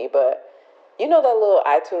happened to me, but you know that little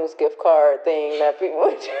iTunes gift card thing that people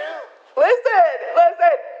would do? Listen.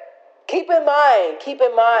 Keep in mind.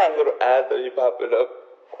 Little ads that you popping up.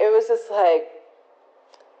 It was just like,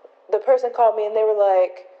 the person called me and they were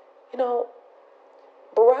like,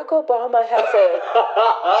 Barack Obama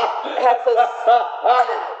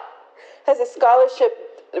has a scholarship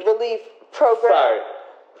relief program. Sorry.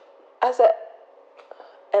 I said,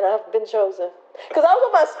 and I've been chosen. Because I was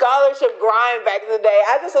on my scholarship grind back in the day.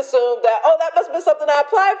 I just assumed that, that must have been something I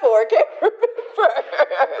applied for. I can't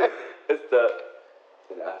remember.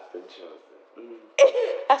 And I've been chosen.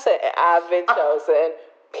 I said, and I've been chosen.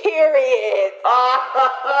 Period.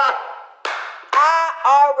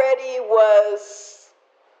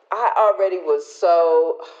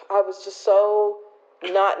 I was just so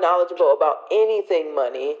not knowledgeable about anything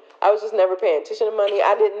money. I was just never paying attention to money.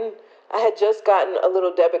 I had just gotten a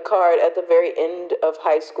little debit card at the very end of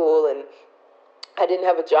high school, and I didn't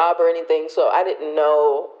have a job or anything, so I didn't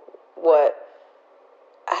know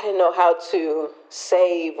how to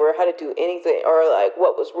save or how to do anything or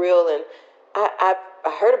what was real. And I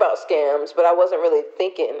heard about scams, but I wasn't really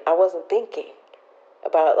thinking. I wasn't thinking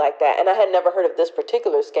about it like that. And I had never heard of this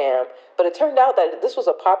particular scam, but it turned out that this was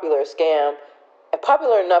a popular scam, and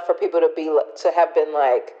popular enough for people to have been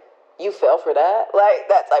like, you fell for that?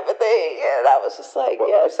 That type of thing. And I was just like,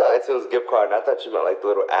 yeah. So iTunes gift card, and I thought you meant the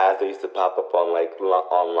little ads that used to pop up on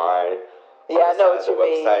online. Yeah, I know what you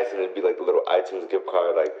mean. Websites, and it'd be the little iTunes gift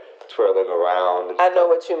card twirling around. I know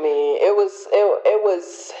what you mean. It was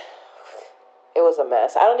a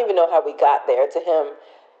mess. I don't even know how we got there to him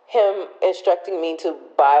instructing me to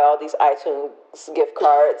buy all these iTunes gift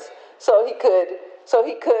cards so he could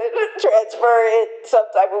transfer it some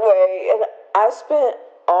type of way. And I spent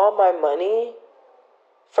all my money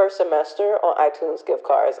first semester on iTunes gift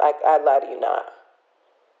cards. I lie to you not.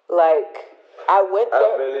 I went there.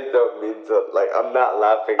 I really don't mean to. I'm not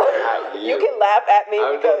laughing at you. You can laugh at me.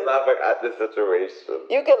 I'm just laughing at the situation.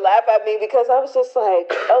 You can laugh at me because I was just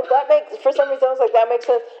like, for some reason, I was like, that makes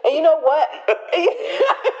sense. And you know what?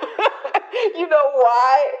 You know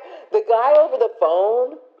why? The guy over the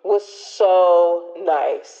phone was so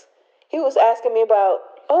nice. He was asking me about,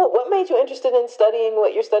 what made you interested in studying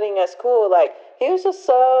what you're studying at school? He was just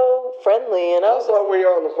so friendly. And I was How long were you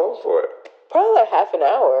on the phone for? Probably half an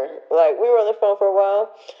hour. We were on the phone for a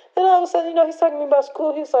while. Then all of a sudden, he's talking to me about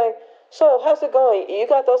school. He's like, so how's it going? You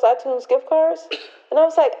got those iTunes gift cards? And I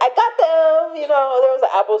was like, I got them. There was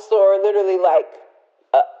an Apple store literally a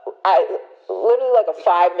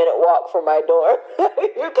 5-minute walk from my dorm.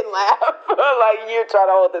 You can laugh. You're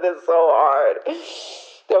trying to hold it in so hard.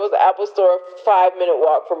 There was an Apple store 5-minute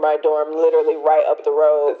walk from my dorm, literally right up the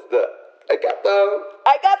road. I got them.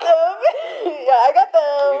 Yeah, I got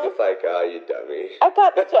them. You're just you dummy. I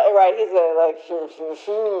got the right. He's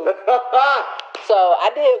So I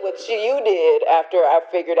did what you did after I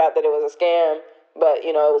figured out that it was a scam, but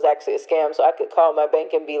it was actually a scam. So I could call my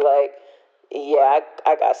bank and be like, yeah,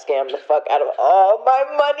 I got scammed the fuck out of all my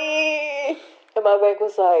money. And my bank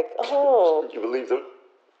was like, oh. You believe them?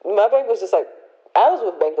 My bank was just like, I was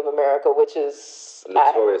with Bank of America, which is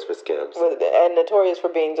notorious for scams and notorious for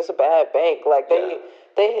being just a bad bank.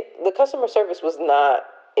 The customer service was not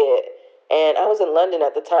it, and I was in London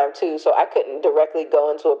at the time too, so I couldn't directly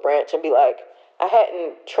go into a branch and be like, I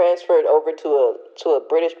hadn't transferred over to a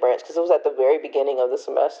British branch because it was at the very beginning of the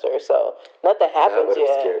semester, so nothing happened yet.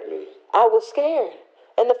 That scared me. I was scared,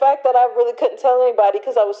 and the fact that I really couldn't tell anybody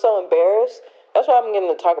because I was so embarrassed. That's why I'm going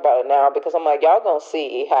to talk about it now, because I'm like, y'all going to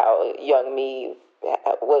see how young me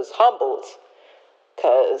was humbled.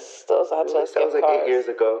 because those iTunes That was gift like cards. 8 years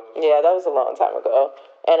ago. Yeah, that was a long time ago.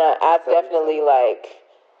 And I definitely like,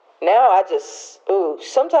 now I just,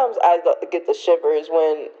 sometimes I get the shivers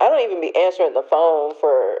when I don't even be answering the phone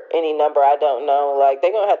for any number I don't know. Like,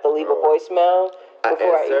 they're going to have to leave a voicemail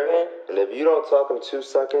before I even. And if you don't talk in 2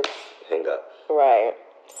 seconds, hang up. Right.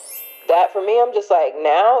 That, for me, I'm just like,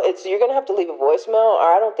 now you're going to have to leave a voicemail, or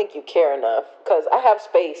I don't think you care enough, because I have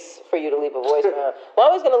space for you to leave a voicemail. I'm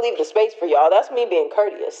always going to leave the space for y'all. That's me being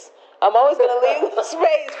courteous. I'm always going to leave the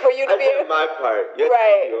space for you to be... I did my part.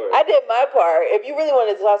 Right. I did my part. If you really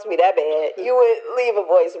wanted to talk to me that bad, you would leave a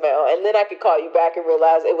voicemail, and then I could call you back and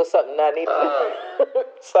realize it was something I needed to do.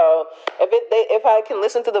 So, if I can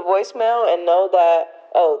listen to the voicemail and know that,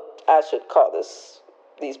 I should call these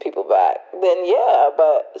people back, then yeah.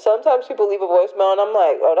 But sometimes people leave a voicemail and I'm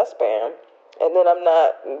like, that's spam, and then I'm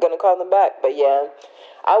not gonna call them back. But yeah,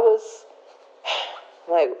 I was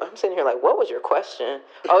like, I'm sitting here like, what was your question?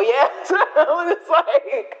 Oh yeah. I was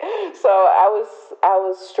like, so I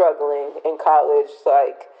was struggling in college.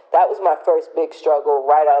 Like, that was my first big struggle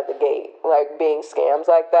right out of the gate, like being scams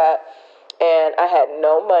like that. And I had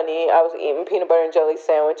no money. I was eating peanut butter and jelly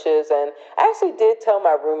sandwiches, and I actually did tell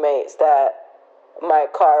my roommates that my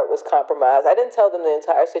card was compromised. I didn't tell them the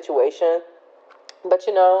entire situation, but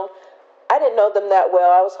I didn't know them that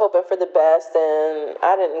well. I was hoping for the best, and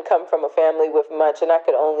I didn't come from a family with much, and I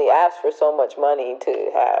could only ask for so much money to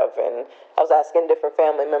have, and I was asking different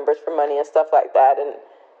family members for money and stuff like that. And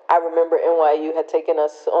I remember NYU had taken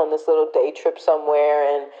us on this little day trip somewhere,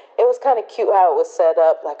 and it was kind of cute how it was set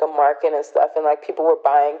up, like a market and stuff, and like people were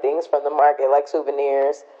buying things from the market, like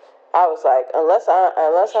souvenirs. I was like, unless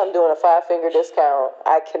I'm doing a 5-finger discount,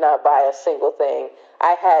 I cannot buy a single thing.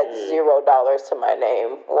 I had $0 to my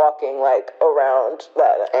name walking like around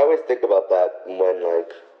that. I always think about that when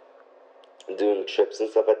like doing trips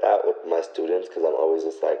and stuff like that with my students, because I'm always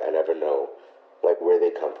just like, I never know like where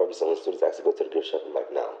they come from. So when students actually go to the gift shop, I'm like,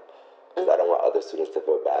 no, because I don't want other students to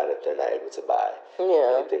feel bad if they're not able to buy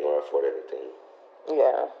anything or afford anything.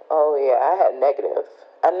 Yeah. Oh yeah, I had negative.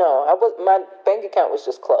 I know. My bank account was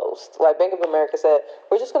just closed. Like, Bank of America said,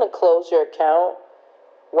 we're just going to close your account.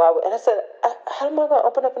 And I said, how am I going to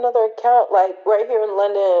open up another account, like, right here in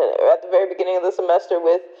London at the very beginning of the semester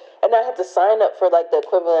and I had to sign up for, like, the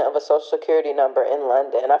equivalent of a Social Security number in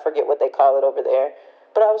London. I forget what they call it over there.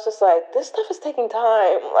 But I was just like, this stuff is taking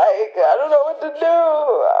time. Like, I don't know what to do.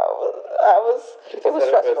 It was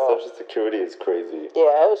stressful. Social Security is crazy.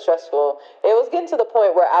 Yeah, it was stressful. It was getting to the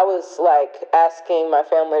point where I was, like, asking my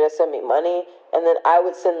family to send me money, and then I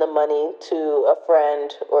would send the money to a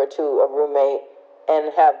friend or to a roommate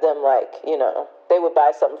and have them, like, they would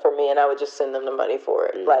buy something for me, and I would just send them the money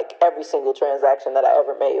for it. Like, every single transaction that I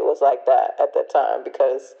ever made was like that at that time,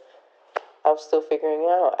 because I was still figuring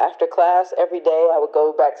out. After class, every day, I would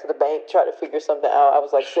go back to the bank, try to figure something out. I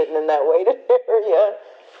was, like, sitting in that waiting area.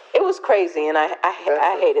 It was crazy, and I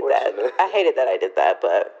hated that. I hated that I did that,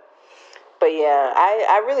 but yeah,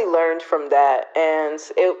 I really learned from that, and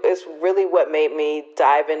it's really what made me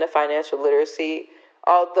dive into financial literacy,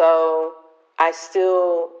 although I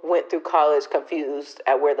still went through college confused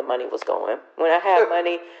at where the money was going. When I had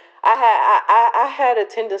money, I had a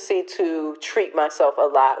tendency to treat myself a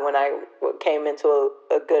lot when I came into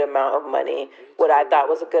a good amount of money, what I thought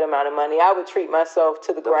was a good amount of money. I would treat myself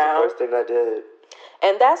to the ground. That's the first thing I did.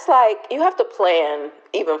 And that's like, you have to plan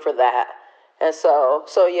even for that. And so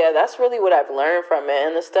yeah, that's really what I've learned from it.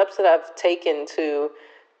 And the steps that I've taken to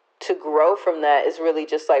grow from that is really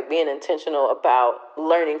just like being intentional about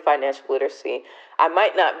learning financial literacy. I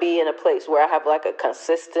might not be in a place where I have like a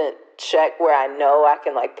consistent check where I know I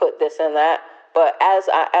can like put this and that. But as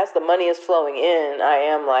the money is flowing in, I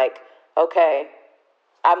am like, okay,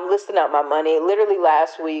 I'm listing out my money. Literally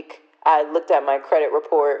last week, I looked at my credit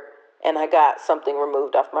report and I got something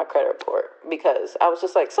removed off my credit report because I was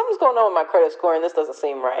just like, something's going on with my credit score and this doesn't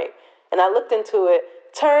seem right. And I looked into it.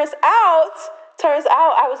 Turns out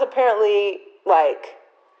I was apparently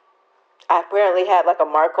had like a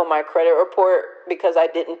mark on my credit report because I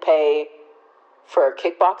didn't pay for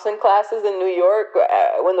kickboxing classes in New York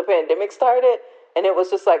when the pandemic started. And it was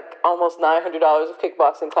just like almost $900 of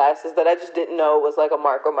kickboxing classes that I just didn't know was like a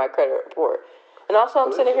mark on my credit report. And also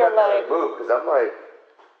I'm sitting here like, because I'm like,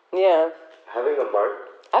 yeah, having a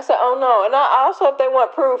mark. I said, oh no. And I also, if they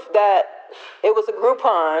want proof that it was a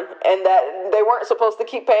Groupon and that they weren't supposed to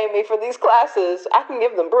keep paying me for these classes, I can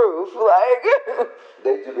give them proof. Like,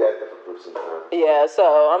 they do be asking for proof sometimes. Yeah,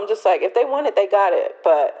 so I'm just like, if they want it, they got it.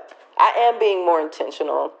 But I am being more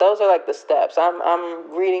intentional. Those are like the steps.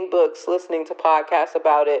 I'm reading books, listening to podcasts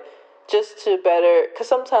about it, just to better, because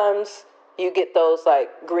sometimes you get those like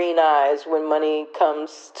green eyes when money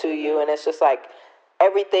comes to you, and it's just like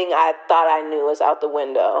everything I thought I knew is out the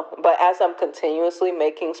window. But as I'm continuously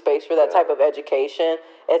making space for that type of education,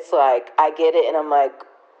 it's like I get it, and I'm like,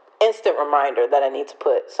 instant reminder that I need to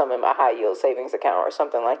put some in my high yield savings account or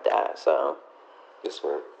something like that. So, Yes,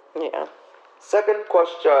 ma'am. yeah. Second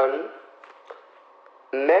question.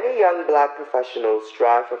 Many young Black professionals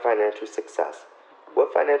strive for financial success.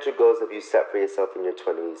 What financial goals have you set for yourself in your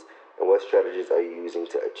 20s, and what strategies are you using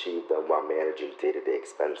to achieve them while managing day-to-day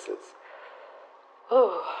expenses?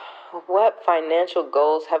 Ooh, what financial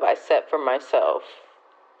goals have I set for myself?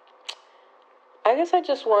 I guess I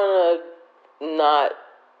just want to not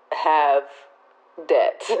have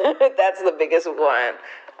debt. That's the biggest one.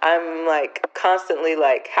 I'm like constantly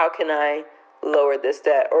like, how can I lower this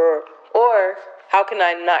debt, or how can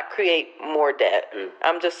I not create more debt?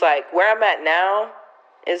 I'm just like, where I'm at now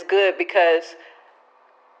is good, because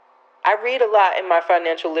I read a lot in my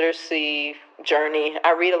financial literacy journey.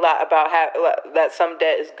 I read a lot about how that some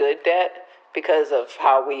debt is good debt because of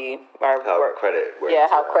how we are credit works. Yeah,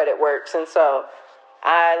 how credit works. And so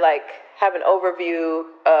I like have an overview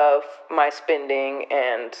of my spending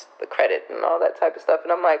and the credit and all that type of stuff.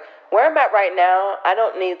 And I'm like, where I'm at right now, I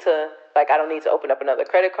don't need to open up another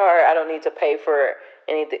credit card. I don't need to pay for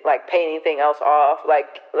anything, like pay anything else off,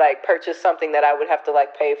 like purchase something that I would have to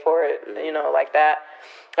like pay for it, like that.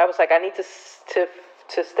 I was like, I need to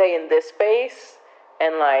stay in this space,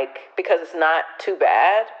 and like, because it's not too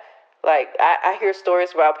bad. Like I hear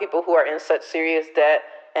stories about people who are in such serious debt,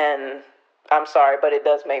 and I'm sorry, but it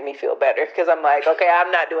does make me feel better, because I'm like, okay,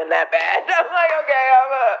 I'm not doing that bad. I'm like,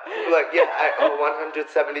 okay, Like, yeah, I owe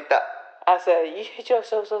 $170,000. I said, you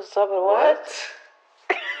just what?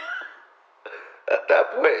 At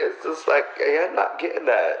that point, it's just like, hey, I'm not getting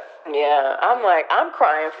that. Yeah, I'm like, I'm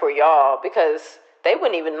crying for y'all, because they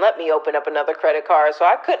wouldn't even let me open up another credit card, so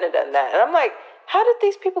I couldn't have done that. And I'm like, how did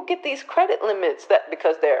these people get these credit limits?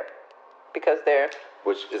 Because they're.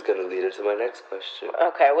 Which is going to lead into my next question.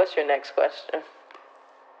 Okay, what's your next question?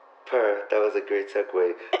 That was a great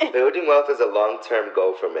segue. Building wealth is a long-term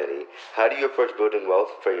goal for many. How do you approach building wealth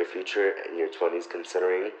for your future in your 20s,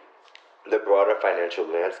 considering the broader financial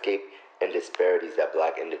landscape and disparities that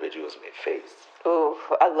Black individuals may face? Ooh,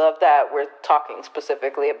 I love that we're talking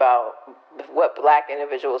specifically about what Black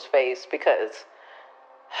individuals face, because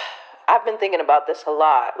I've been thinking about this a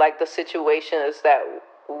lot. Like the situations that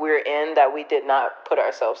we're in that we did not put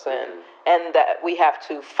ourselves in, and that we have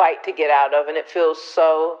to fight to get out of, and it feels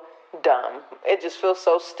so dumb. It just feels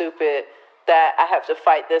so stupid that I have to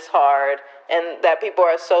fight this hard, and that people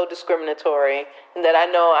are so discriminatory, and that I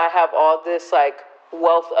know I have all this like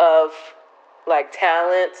wealth of like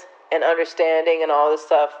talent and understanding and all this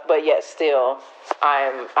stuff, but yet still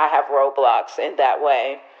I have roadblocks in that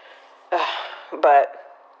way. But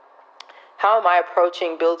how am I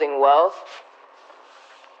approaching building wealth?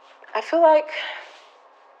 I feel like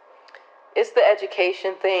it's the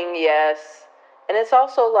education thing, yes. And it's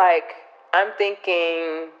also like, I'm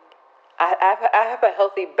thinking, I have a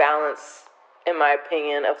healthy balance, in my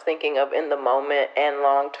opinion, of thinking of in the moment and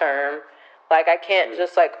long term. Like, I can't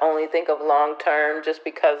just like only think of long term just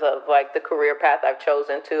because of like the career path I've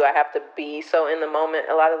chosen to. I have to be so in the moment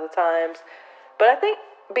a lot of the times. But I think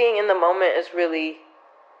being in the moment is really,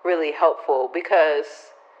 really helpful, because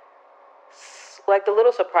like the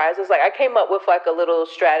little surprises, like I came up with like a little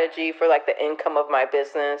strategy for like the income of my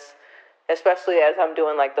business, especially as I'm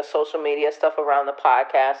doing like the social media stuff around the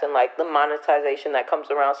podcast and like the monetization that comes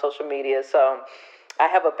around social media. So I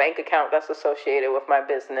have a bank account that's associated with my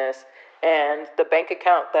business, and the bank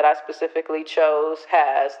account that I specifically chose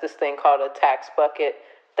has this thing called a tax bucket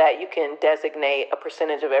that you can designate a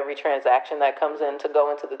percentage of every transaction that comes in to go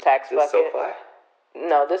into the tax bucket. SoFi?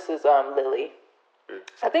 No, this is Lily.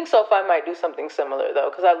 I think SoFi might do something similar though,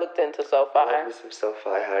 because I looked into SoFi. Some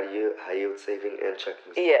SoFi, high yield saving and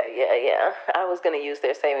checking. Yeah. I was gonna use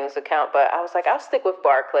their savings account, but I was like, I'll stick with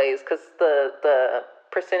Barclays because the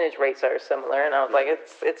percentage rates are similar, and I was like,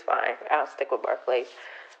 it's fine. I'll stick with Barclays.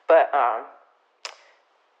 But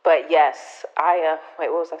yes, wait,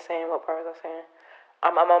 what was I saying? What part was I saying?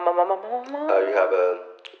 You have a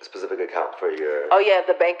specific account for your... Oh yeah,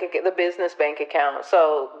 the business bank account.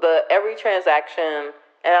 So every transaction,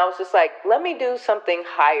 and I was just like, let me do something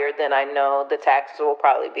higher than I know the taxes will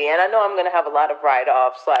probably be. And I know I'm gonna have a lot of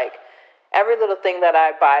write-offs, like every little thing that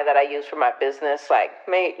I buy that I use for my business, like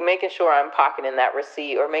making sure I'm pocketing that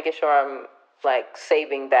receipt, or making sure I'm like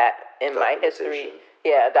saving that in my history.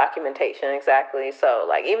 Yeah, documentation, exactly. So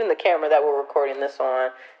like even the camera that we're recording this on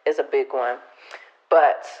is a big one.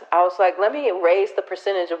 But I was like, let me raise the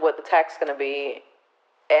percentage of what the tax is going to be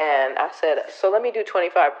And I said, so let me do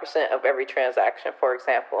 25% of every transaction, for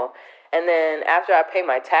example. And then after I pay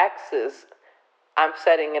my taxes, I'm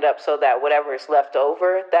setting it up so that whatever is left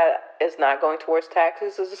over that is not going towards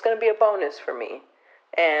taxes is just going to be a bonus for me.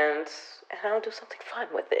 And I'll do something fun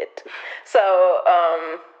with it. So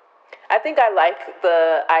I think I like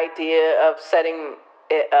the idea of setting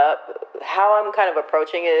it up. How I'm kind of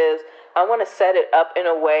approaching it is I want to set it up in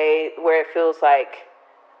a way where it feels like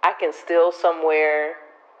I can still somewhere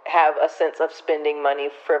have a sense of spending money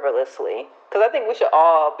frivolously. Because I think we should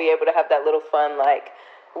all be able to have that little fun, like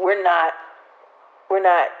we're not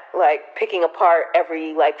like picking apart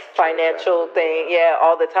every like financial thing,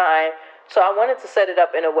 all the time. So I wanted to set it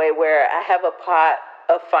up in a way where I have a pot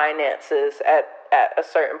of finances at a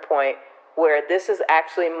certain point where this is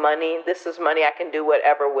actually money. This is money I can do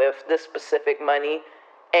whatever with, this specific money.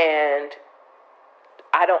 And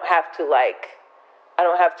I don't have to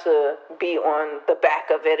be on the back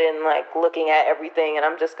of it and like looking at everything, and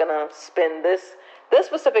I'm just gonna spend this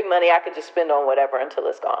specific money I could just spend on whatever until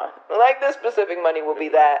it's gone. Like this specific money will be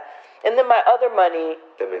that. And then my other money.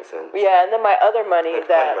 That makes sense. Yeah, and then my other money like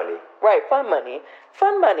that. Fun money. Right,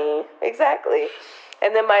 fun money, exactly.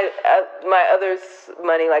 And then my other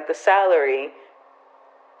money, like the salary,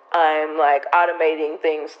 I'm like automating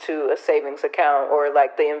things to a savings account or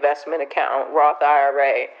like the investment account, Roth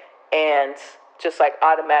IRA, and just like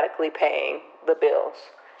automatically paying the bills.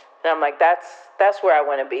 And I'm like, that's where I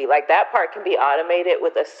want to be. Like that part can be automated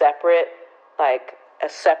with a separate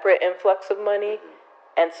influx of money.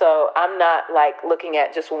 And so I'm not like looking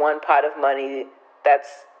at just one pot of money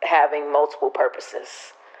that's having multiple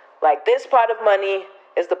purposes. Like this pot of money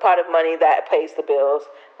is the pot of money that pays the bills.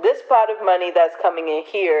 This pot of money that's coming in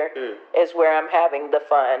here is where I'm having the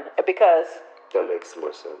fun. Because that makes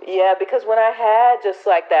more sense. Yeah, because when I had just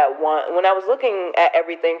like that one, when I was looking at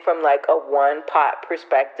everything from like a one pot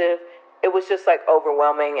perspective, it was just like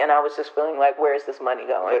overwhelming, and I was just feeling like, where is this money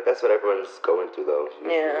going? Like that's what everyone's going through, though.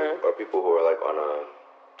 Usually. Yeah. Or people who are like on a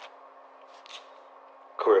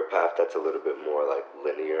career path that's a little bit more like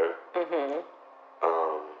linear.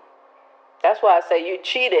 That's why I say you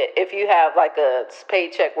cheated if you have like a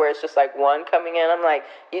paycheck where it's just like one coming in. I'm like,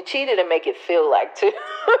 you cheated and make it feel like two.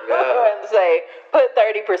 Yeah. And say, put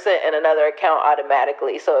 30% in another account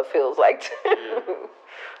automatically so it feels like two.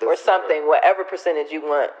 Or something, whatever percentage you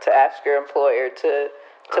want to ask your employer to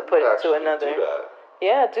put into another. Do that.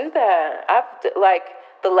 Yeah, do that. I've like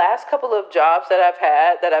the last couple of jobs that I've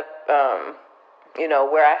had that I've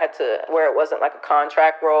where it wasn't like a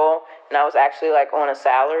contract role and I was actually like on a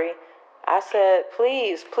salary. I said,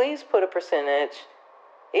 please put a percentage,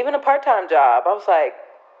 even a part-time job. I was like,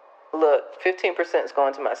 look, 15% is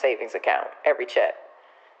going to my savings account every check.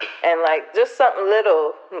 And like just something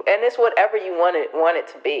little, and it's whatever you want it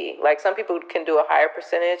to be. Like some people can do a higher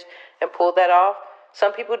percentage and pull that off.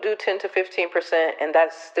 Some people do 10 to 15%, and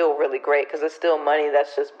that's still really great because it's still money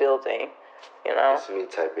that's just building, you know. It's me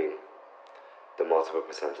typing the multiple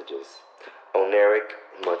percentages. Oneric,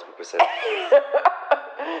 multiple percentages.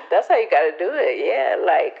 That's how you got to do it. Yeah,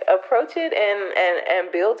 like approach it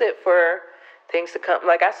and build it for things to come.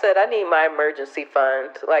 Like I said, I need my emergency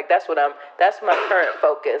fund. Like that's my current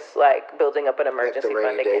focus. Like building up an emergency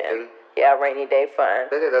fund again. Thing? Yeah, rainy day fund.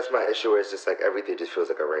 I think that's my issue. Where it's just like everything just feels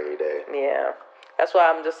like a rainy day. Yeah, that's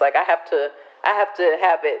why I'm just like I have to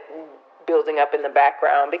have it building up in the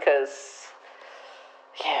background because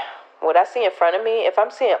what I see in front of me, if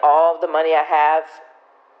I'm seeing all the money I have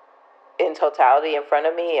in totality in front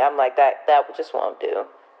of me, I'm like that just won't do.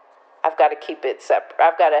 I've got to keep it separate.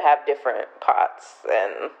 I've got to have different pots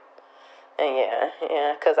and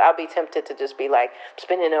because I'll be tempted to just be like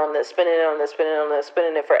spending it on this, spending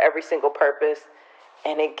it for every single purpose,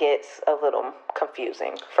 and it gets a little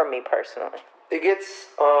confusing for me personally. It gets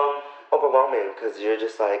overwhelming because you're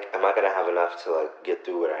just like, am I gonna have enough to like get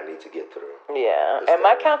through what I need to get through? Yeah, and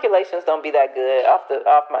my calculations don't be that good off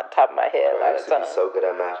my top of my head. I used to be so good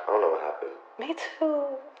at math. I don't know what happened. Me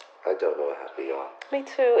too. I don't know what happened, y'all. Me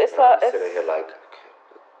too. It's sitting here like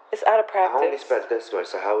it's out of practice. I only spent this much,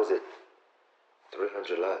 so how is it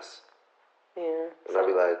 300 less? Yeah. And I'll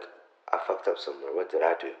be like, I fucked up somewhere. What did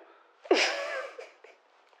I do?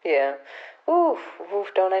 Yeah. Oof,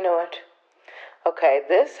 don't I know it? Okay,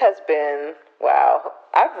 this has been, wow.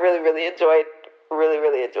 I've really enjoyed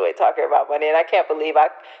talking about money, and I can't believe I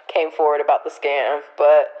came forward about the scam,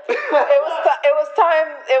 but it was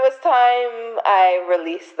time I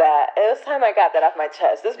released that. It was time I got that off my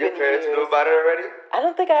chest. Your parents knew about it already? I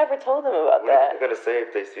don't think I ever told them about that. What are you gonna say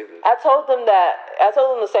if they see this? I told them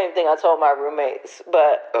the same thing I told my roommates,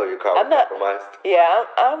 but your car was compromised? Yeah,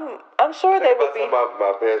 I'm I'm sure they would be. My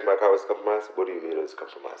parents, my car was compromised. What do you mean it was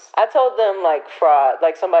compromised? I told them like fraud,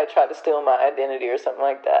 like somebody tried to steal my identity or something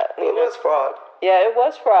like that. Well, it was fraud. Yeah, it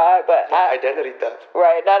was fraud, but Identity theft.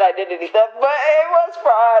 Right, not identity theft, but it was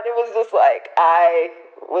fraud. It was just like I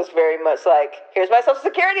was very much like, here's my social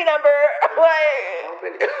security number. Like, How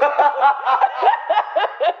many?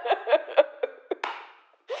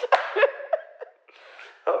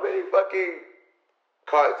 How many fucking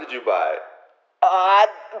cars did you buy? I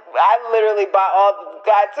literally bought all the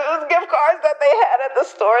iTunes gift cards that they had at the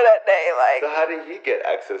store that day. Like, So how did he get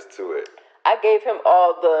access to it? I gave him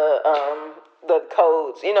all the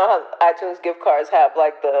codes. You know how iTunes gift cards have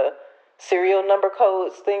like the serial number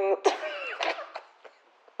codes thing.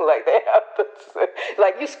 Like they have this,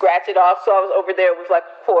 like you scratch it off. So I was over there with like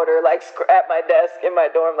a quarter, like at my desk in my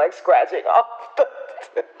dorm, like scratching off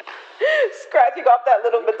that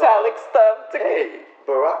little metallic stuff. Hey,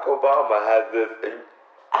 Barack Obama has this.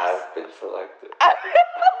 I've been selected. I'm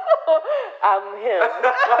him.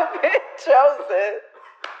 I've been chosen.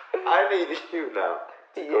 I need you now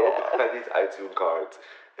to go buy these iTunes cards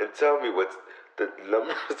and tell me what's the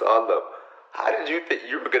numbers on them. How did you think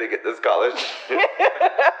you were going to get this scholarship?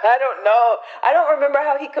 I don't know. I don't remember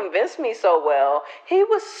how he convinced me so well. He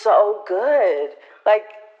was so good. Like,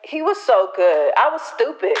 he was so good. I was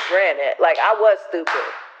stupid, granted. Like, I was stupid.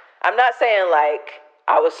 I'm not saying, like,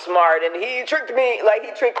 I was smart and he tricked me. Like,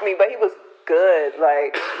 he tricked me, but he was good.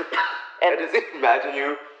 Like, and does he imagine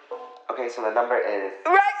you? Okay, so the number is...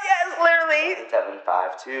 Right, yes, literally.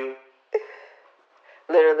 752.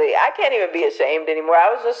 Literally, I can't even be ashamed anymore. I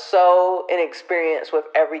was just so inexperienced with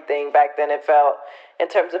everything back then, it felt, in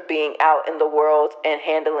terms of being out in the world and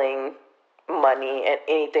handling money and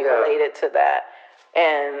anything related to that.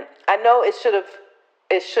 And I know it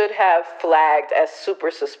should have flagged as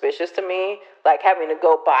super suspicious to me, like having to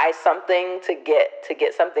go buy something to get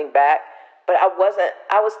something back. But I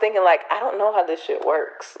was thinking like, I don't know how this shit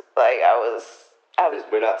works. Like I was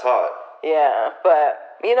We're not taught. Yeah,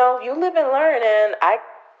 but you know, you live and learn, and I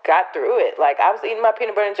got through it. Like, I was eating my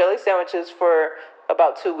peanut butter and jelly sandwiches for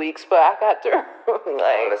about 2 weeks, but I got through.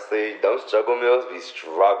 Like, honestly, those struggle meals be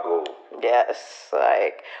struggle. Yes,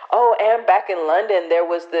 like, oh, and back in London, there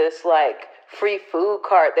was this, like, free food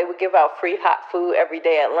cart. They would give out free hot food every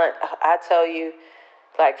day at lunch. I tell you,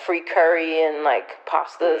 like, free curry and, like,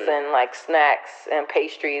 pastas and, like, snacks and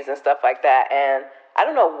pastries and stuff like that. And I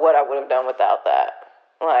don't know what I would have done without that.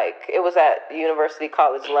 Like, it was at University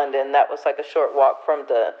College London. That was like a short walk from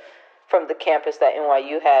the campus that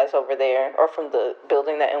NYU has over there, or from the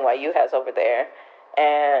building that NYU has over there.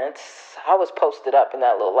 And I was posted up in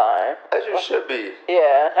that little line. As you should be.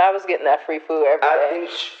 Yeah, I was getting that free food every day. I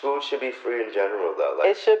think food should be free in general, though. Like,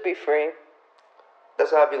 it should be free.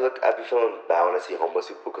 That's why I be feeling bad when I see homeless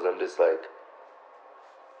people, because I'm just like,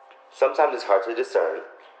 sometimes it's hard to discern.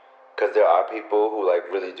 Because there are people who, like,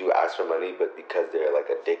 really do ask for money, but because they're, like,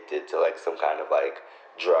 addicted to, like, some kind of, like,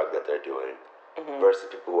 drug that they're doing. Versus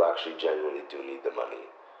people who actually genuinely do need the money.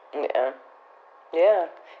 Yeah. Yeah.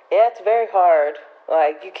 Yeah, it's very hard.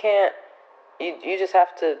 Like, you can't... You just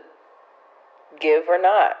have to give or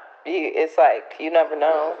not. It's like, you never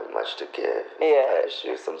know. I have much to give. Yeah.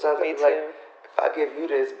 Issue. Sometimes Me I feel too. like, if I give you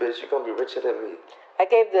this, bitch, you're going to be richer than me. I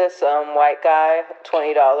gave this white guy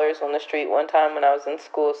 $20 on the street one time when I was in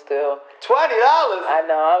school still. $20? I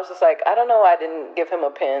know. I was just like, I don't know why I didn't give him a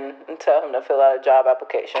pen and tell him to fill out a job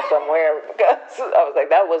application somewhere, because I was like,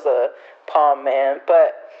 that was a palm man.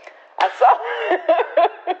 But I saw...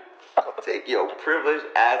 Take your privileged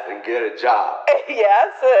ass and get a job. Yeah, I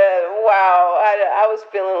said, wow. I was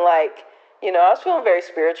feeling like, you know, I was feeling very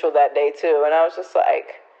spiritual that day too. And I was just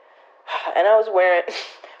like, and I was wearing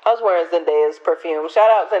Zendaya's perfume. Shout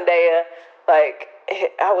out Zendaya. Like,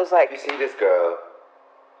 I was like, If you see this girl.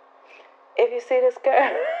 That's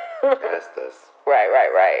us.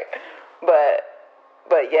 Right.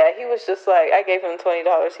 But yeah, he was just like, I gave him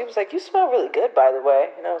 $20. He was like, you smell really good, by the way.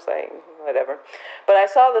 And I was like, whatever. But I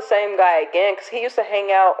saw the same guy again, because he used to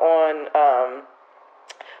hang out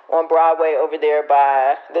on Broadway over there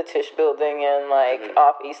by the Tisch Building and, like,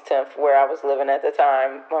 off East 10th, where I was living at the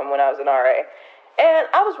time when I was an RA. And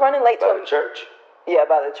I was running late By the church? Yeah,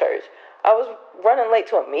 by the church. I was running late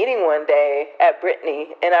to a meeting one day at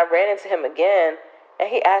Brittany, and I ran into him again, and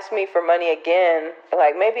he asked me for money again,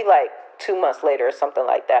 like, maybe, like, 2 months later or something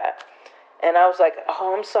like that. And I was like,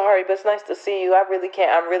 oh, I'm sorry, but it's nice to see you. I really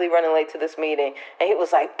can't. I'm really running late to this meeting. And he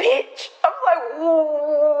was like, bitch. I was like,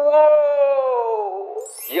 whoa.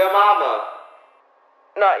 Your mama.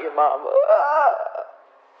 Not your mama.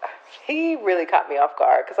 He really caught me off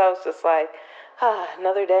guard, because I was just like,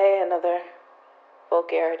 another day, another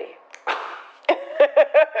vulgarity.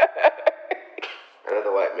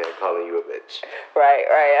 Another white man calling you a bitch. Right.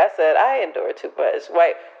 I said I endure too much.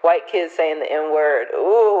 White kids saying the N-word.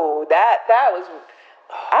 Ooh, that was.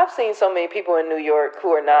 I've seen so many people in New York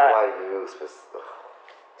who are not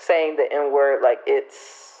saying the N-word like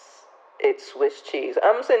it's Swiss cheese.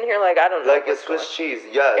 I'm sitting here like I don't know. Like it's Swiss cheese,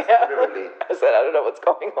 yes, literally. I said I don't know what's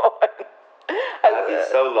going on. I'd be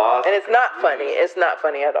so lost. And it's not funny. It's not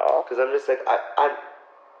funny at all. Because I'm just like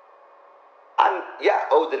I'm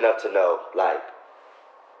old enough to know, like,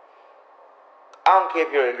 I don't care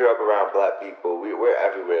if you grew up around black people. We're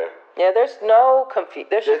everywhere. Yeah, there's no confusion.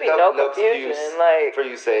 There should be no confusion. Like for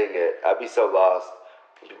you saying it, I'd be so lost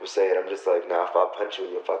when people say it. I'm just like, nah, if I punch you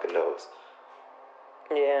in your fucking nose.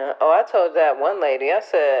 Yeah. Oh, I told that one lady. I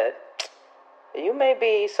said, you may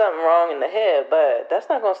be something wrong in the head, but that's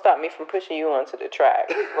not gonna stop me from pushing you onto the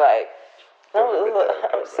track. Like,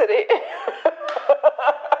 I'm sitting.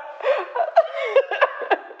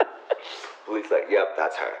 Police like, yep,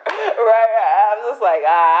 that's her. Right. I was just like,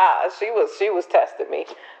 she was testing me.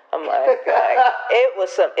 I'm like it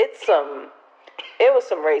was some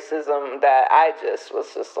racism that I just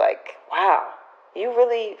was just like, wow, you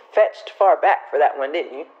really fetched far back for that one,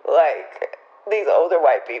 didn't you? Like these older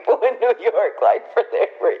white people in New York, like for their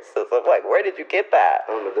racism, like where did you get that?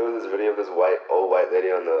 I don't know. There was this video of this old white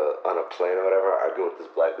lady on a plane or whatever arguing with this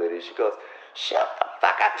black lady. She goes, "Shut the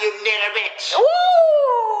fuck up, you nigger bitch!"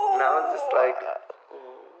 Ooh! And I was just like,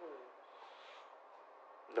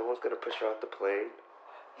 no one's gonna push her off the plane.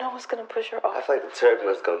 No one's gonna push her off. I feel like the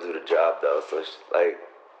turbulence gonna do the job though. So she's like,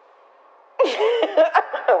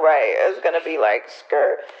 right, it's gonna be like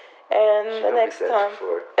skirt. And the next time,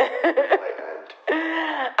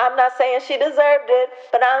 I'm not saying she deserved it,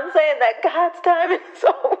 but I'm saying that God's timing is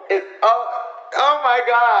always. Oh my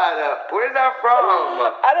God, where's that from?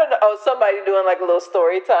 I don't know. Oh, somebody doing like a little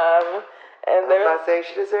story time. And I'm not saying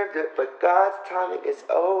she deserved it, but God's timing is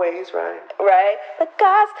always right. Right, but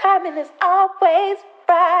God's timing is always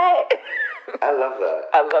right. I love that.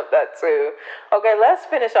 I love that too. Okay, let's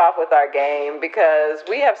finish off with our game because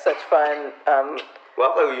we have such fun.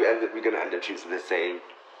 Well, I thought we're gonna end up choosing the same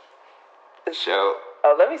show.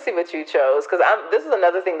 Oh, let me see what you chose because this is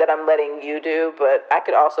another thing that I'm letting you do, but I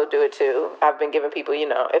could also do it too. I've been giving people,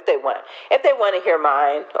 if they want to hear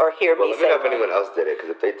mine or hear me. Let me know if anyone else did it because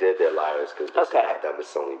if they did, they're liars because it's not them.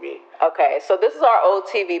 It's only me. Okay, so this is our old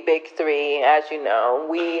TV Big Three. As you know,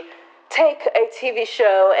 we take a TV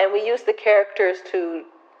show and we use the characters to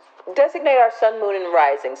designate our sun, moon, and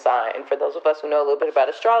rising sign. For those of us who know a little bit about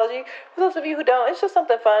astrology, for those of you who don't, it's just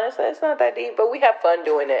something fun. It's not that deep, but we have fun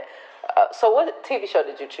doing it. So what TV show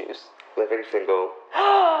did you choose? Living Single.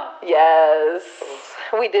 Yes.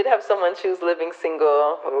 We did have someone choose Living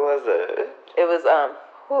Single. Who was it? It was,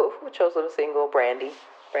 who chose Living Single? Brandy.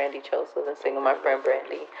 Brandy chose Living Single, my friend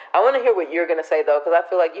Brandy. I want to hear what you're going to say, though, because I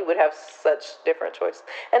feel like you would have such different choices.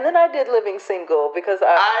 And then I did Living Single because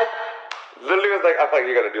I literally was like, I thought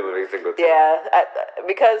you were going to do Living Single, too. Yeah,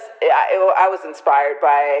 because I was inspired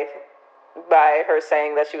by her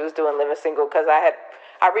saying that she was doing Living Single because I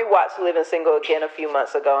rewatched Living Single again a few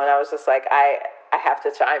months ago, and I was just like, I have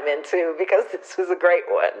to chime in too because this was a great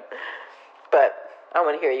one. But I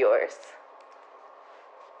want to hear yours.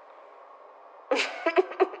 I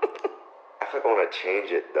feel like I want to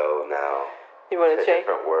change it though now. You want to change? A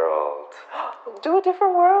different world. Do a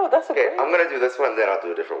different world. That's okay. I'm gonna do this one, then I'll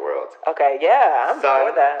do a different world. Okay. Yeah, I'm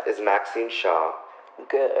for that. Is Maxine Shaw.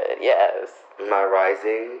 Good. Yes. My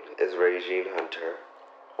rising is Regine Hunter.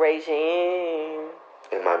 Regine.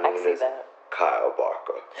 And my moon is Kyle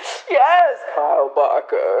Barker. Yes, Kyle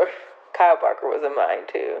Barker. Kyle Barker was in mine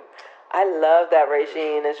too. I love that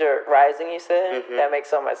Regine is your rising, you said? Mm-hmm. That makes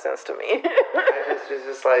so much sense to me. It's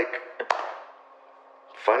just like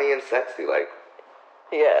funny and sexy, like.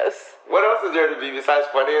 Yes. What else is there to be besides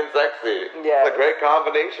funny and sexy? Yeah. It's a great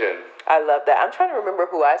combination. I love that. I'm trying to remember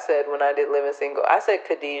who I said when I did Living Single. I said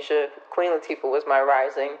Khadijah. Queen Latifah was my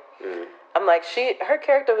rising. Mm. I'm like, her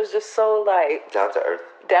character was just so like down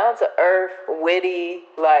to earth, witty,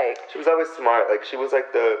 like she was always smart. Like she was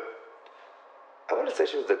like I want to say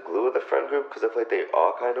she was the glue of the friend group because I feel like they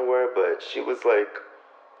all kind of were, but she was like,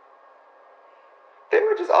 they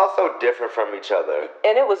were just all so different from each other.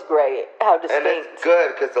 And it was great how distinct. And it's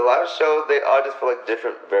good because a lot of shows they all just feel like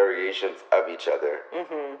different variations of each other.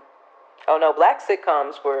 Mm-hmm. Oh no, black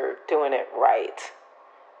sitcoms were doing it right.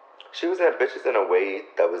 She was ambitious in a way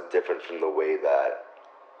that was different from the way that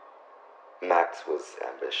Max was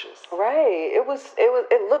ambitious. Right. It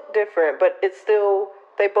looked different, but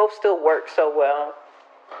they both still work so well.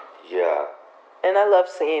 Yeah. And I love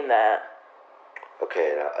seeing that.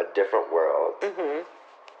 Okay, now a different world. Mm-hmm.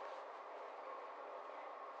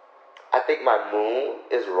 I think my moon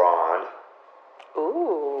is Ron.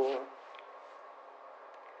 Ooh.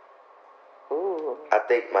 I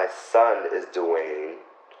think my sun is Dwayne.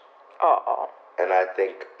 Oh. And I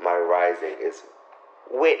think my rising is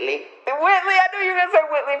Whitley. Whitley, I knew you were going to say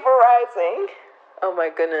Whitley for rising. Oh my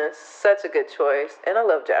goodness, such a good choice. And I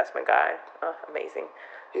love Jasmine Guy. Oh, amazing.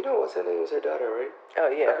 You know what's her name? Was her daughter, right? Oh,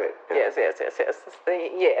 yeah. Okay, yeah.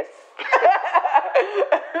 Yes.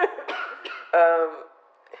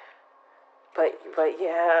 But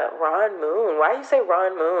yeah, Ron Moon. Why you say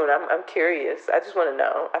Ron Moon? I'm curious. I just want to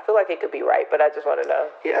know. I feel like it could be right, but I just want to know.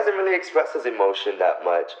 He doesn't really express his emotion that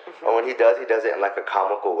much. And when he does it in like a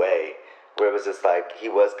comical way, where it was just like he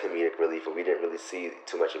was comedic relief, and we didn't really see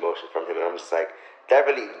too much emotion from him. And I'm just like, that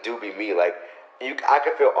really do be me. Like, I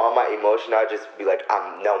could feel all my emotion. I'd just be like,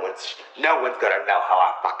 no one's gonna know how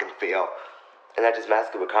I fucking feel. And I just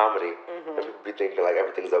mask it with comedy. And people be thinking like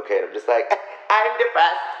everything's okay. And I'm just like, I'm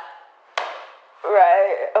depressed.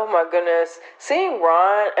 Right. Oh my goodness. Seeing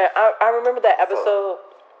Ron, I remember that episode.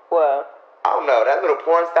 Well, I don't know. That little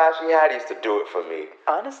porn star she had used to do it for me.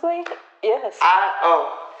 Honestly, yes.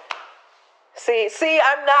 See,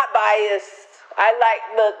 I'm not biased. I like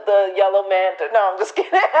the yellow man. No, I'm just kidding.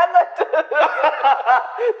 I like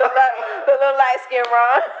the little light skin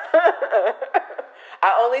Ron.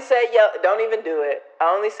 I only said yellow. Don't even do it. I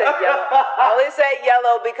only said yellow. I only said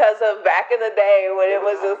yellow because of back in the day when it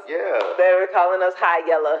was just, they were calling us high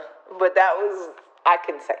yellow. But that was, I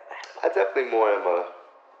can say that. I definitely more am a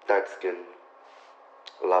dark skin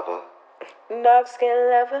lover. Dark skin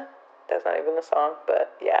lover. That's not even a song,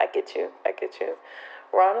 but yeah, I get you.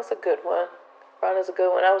 Ron is a good one. I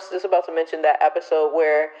was just about to mention that episode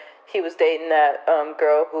where he was dating that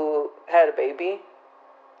girl who had a baby.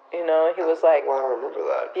 You know, he was like... Well, I don't remember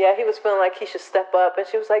that. Yeah, he was feeling like he should step up, and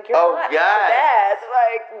she was like, you're not the yes. dad.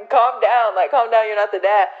 Like, calm down, you're not the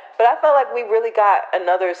dad. But I felt like we really got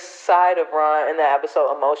another side of Ron in that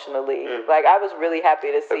episode emotionally. Like, I was really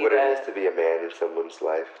happy to see what that. It is to be a man in someone's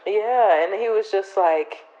life. Yeah, and he was just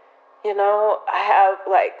like, you know, I have,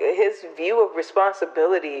 like, his view of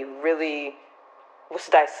responsibility really was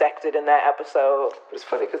dissected in that episode. It's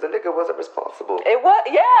funny because the nigga wasn't responsible. It was,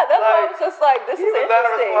 yeah, that's why I was just like, this is interesting. He was not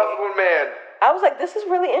a responsible man. I was like, this is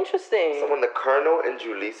really interesting. Someone, the Colonel and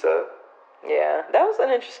Julissa. Yeah, that was an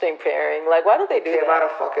interesting pairing. Like, why did they do that? Came out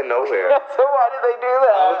of fucking nowhere. So why did they do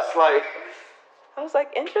that? I was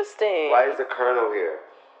like, interesting. Why is the Colonel here?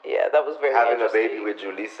 Yeah, that was very having interesting. A baby with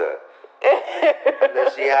Julissa. And then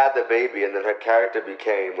she had the baby, and then her character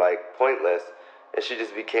became, like, pointless. And she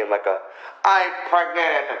just became like I'm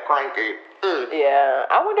pregnant and cranky. Yeah,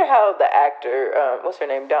 I wonder how the actor, what's her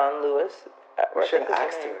name, Dawn Lewis? We should have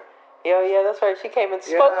asked her. Yeah, that's right. She came and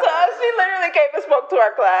spoke to us. She literally came and spoke to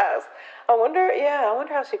our class. I wonder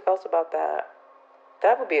how she felt about that.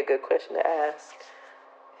 That would be a good question to ask.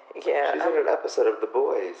 Yeah. She's in an episode of The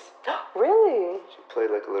Boys. Really? She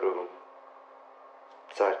played like a little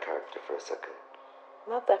side character for a second.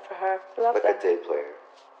 Love that for her. Like a day player.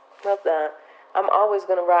 Love that. I'm always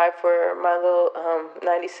going to ride for my little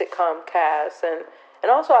 90s sitcom cast. And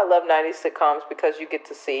also I love 90s sitcoms because you get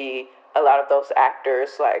to see a lot of those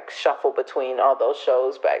actors like shuffle between all those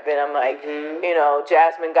shows back then. I'm like, you know,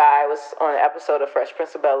 Jasmine Guy was on an episode of Fresh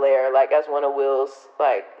Prince of Bel-Air, like as one of Will's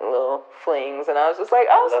like little flings. And I was just like,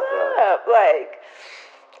 oh snap. Like,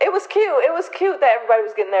 it was cute that everybody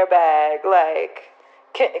was getting their bag. Like,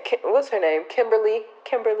 what's her name? Kimberly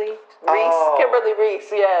Reese. Oh. Kimberly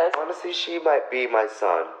Reese, yes. Honestly, she might be my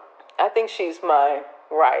son. I think she's my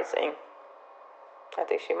rising.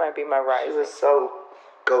 She was so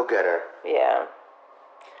go-getter. Yeah.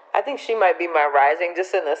 I think she might be my rising,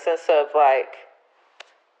 just in the sense of, like,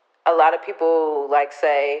 a lot of people, like,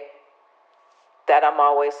 say that I'm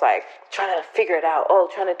always, like, trying to figure it out. Oh,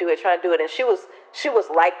 trying to do it. And she was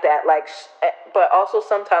like that, like, but also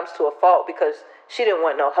sometimes to a fault, because she didn't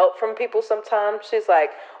want no help from people sometimes. She's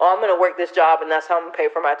like, oh, I'm going to work this job, and that's how I'm going to pay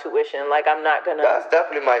for my tuition. Like, I'm not going to... That's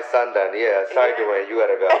definitely my son then. Yeah, sorry, Dwayne, you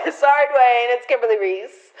got to go. Sorry, Dwayne, it's Kimberly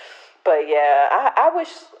Reese. But, yeah, I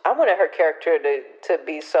wanted her character to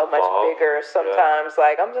be so much bigger sometimes. Yeah.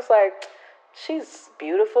 Like, I'm just like, she's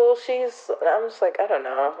beautiful. I'm just like, I don't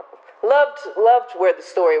know. Loved where the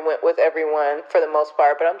story went with everyone for the most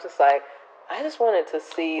part, but I'm just like, I just wanted to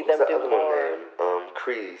see them do more.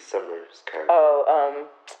 Cree Summers' character. Oh,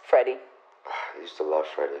 Freddie. I used to love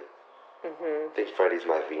Freddie. I think Freddie's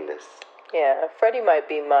my Venus. Yeah, Freddie might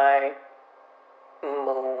be my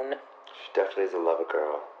moon. She definitely is a lover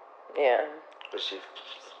girl. Yeah. But she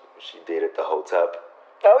dated the Hotep.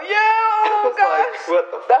 Oh yeah! Oh gosh!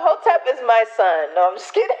 Like, what the Hotep is my son. No, I'm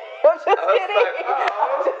just kidding. I'm just kidding. Like,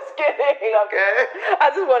 I'm just kidding. Okay. I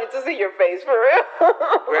just wanted to see your face for real.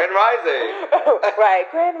 Grand Rising. Right,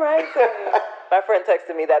 Grand Rising. My friend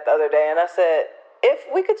texted me that the other day, and I said, if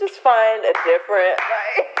we could just find a different,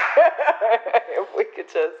 if we could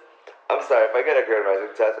just. I'm sorry, if I get a Grand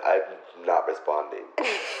Rising test, I'm not responding.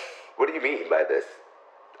 What do you mean by this?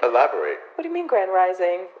 Elaborate. What do you mean Grand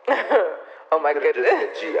Rising? Oh my goodness.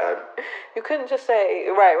 Just GM. You couldn't just say,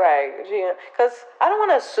 right, GM. Because I don't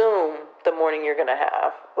want to assume the morning you're going to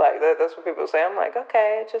have. Like, that's what people say. I'm like,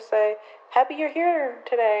 okay, just say, happy you're here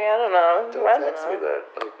today. I don't know. Don't text me that.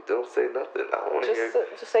 Like, don't say nothing. I don't want to hear.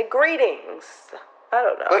 Just say greetings. I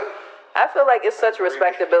don't know. I feel like it's such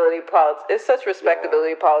respectability politics. It's such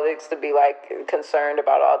respectability politics to be like concerned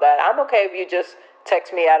about all that. I'm okay if you just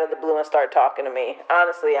text me out of the blue and start talking to me.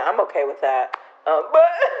 Honestly, I'm okay with that.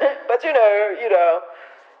 But you know,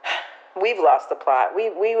 we've lost the plot. We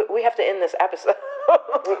have to end this episode.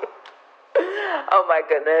 Oh my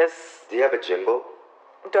goodness. Do you have a jingle?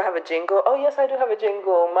 Do I have a jingle? Oh yes, I do have a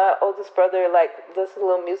jingle. My oldest brother does a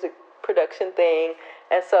little music production thing,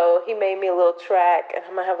 and so he made me a little track, and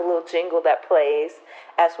I'm gonna have a little jingle that plays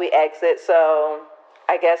as we exit. So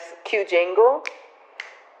I guess cue jingle.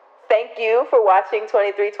 Thank you for watching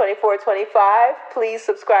 23, 24, 25. Please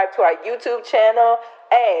subscribe to our YouTube channel.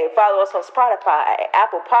 Hey, follow us on Spotify,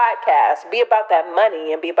 Apple Podcasts. Be about that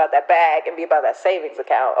money and be about that bag and be about that savings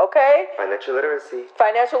account, okay? Financial literacy.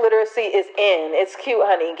 Financial literacy is in. It's cute,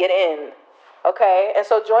 honey. Get in. Okay? And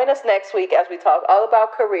so join us next week as we talk all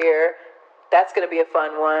about career. That's going to be a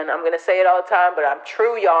fun one. I'm going to say it all the time, but I'm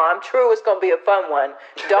true, y'all. I'm true. It's going to be a fun one.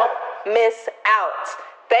 Don't miss out.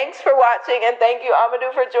 Thanks for watching, and thank you,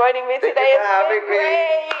 Amadou, for joining me today. It's been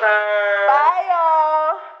great. Bye,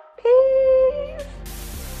 y'all. Peace.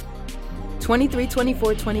 23,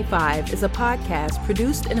 24, 25 is a podcast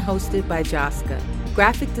produced and hosted by Joska.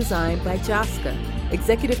 Graphic design by Joska.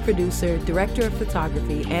 Executive producer, director of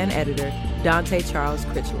photography, and editor, Dante Charles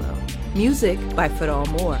Critchlow. Music by Fadal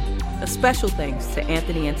Moore. A special thanks to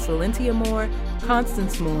Anthony and Celintia Moore,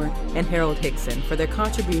 Constance Moore, and Harold Hickson for their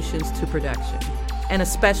contributions to production. And a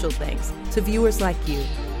special thanks to viewers like you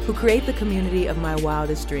who create the community of my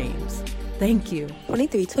wildest dreams. Thank you.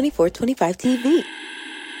 23, 24, 25 TV.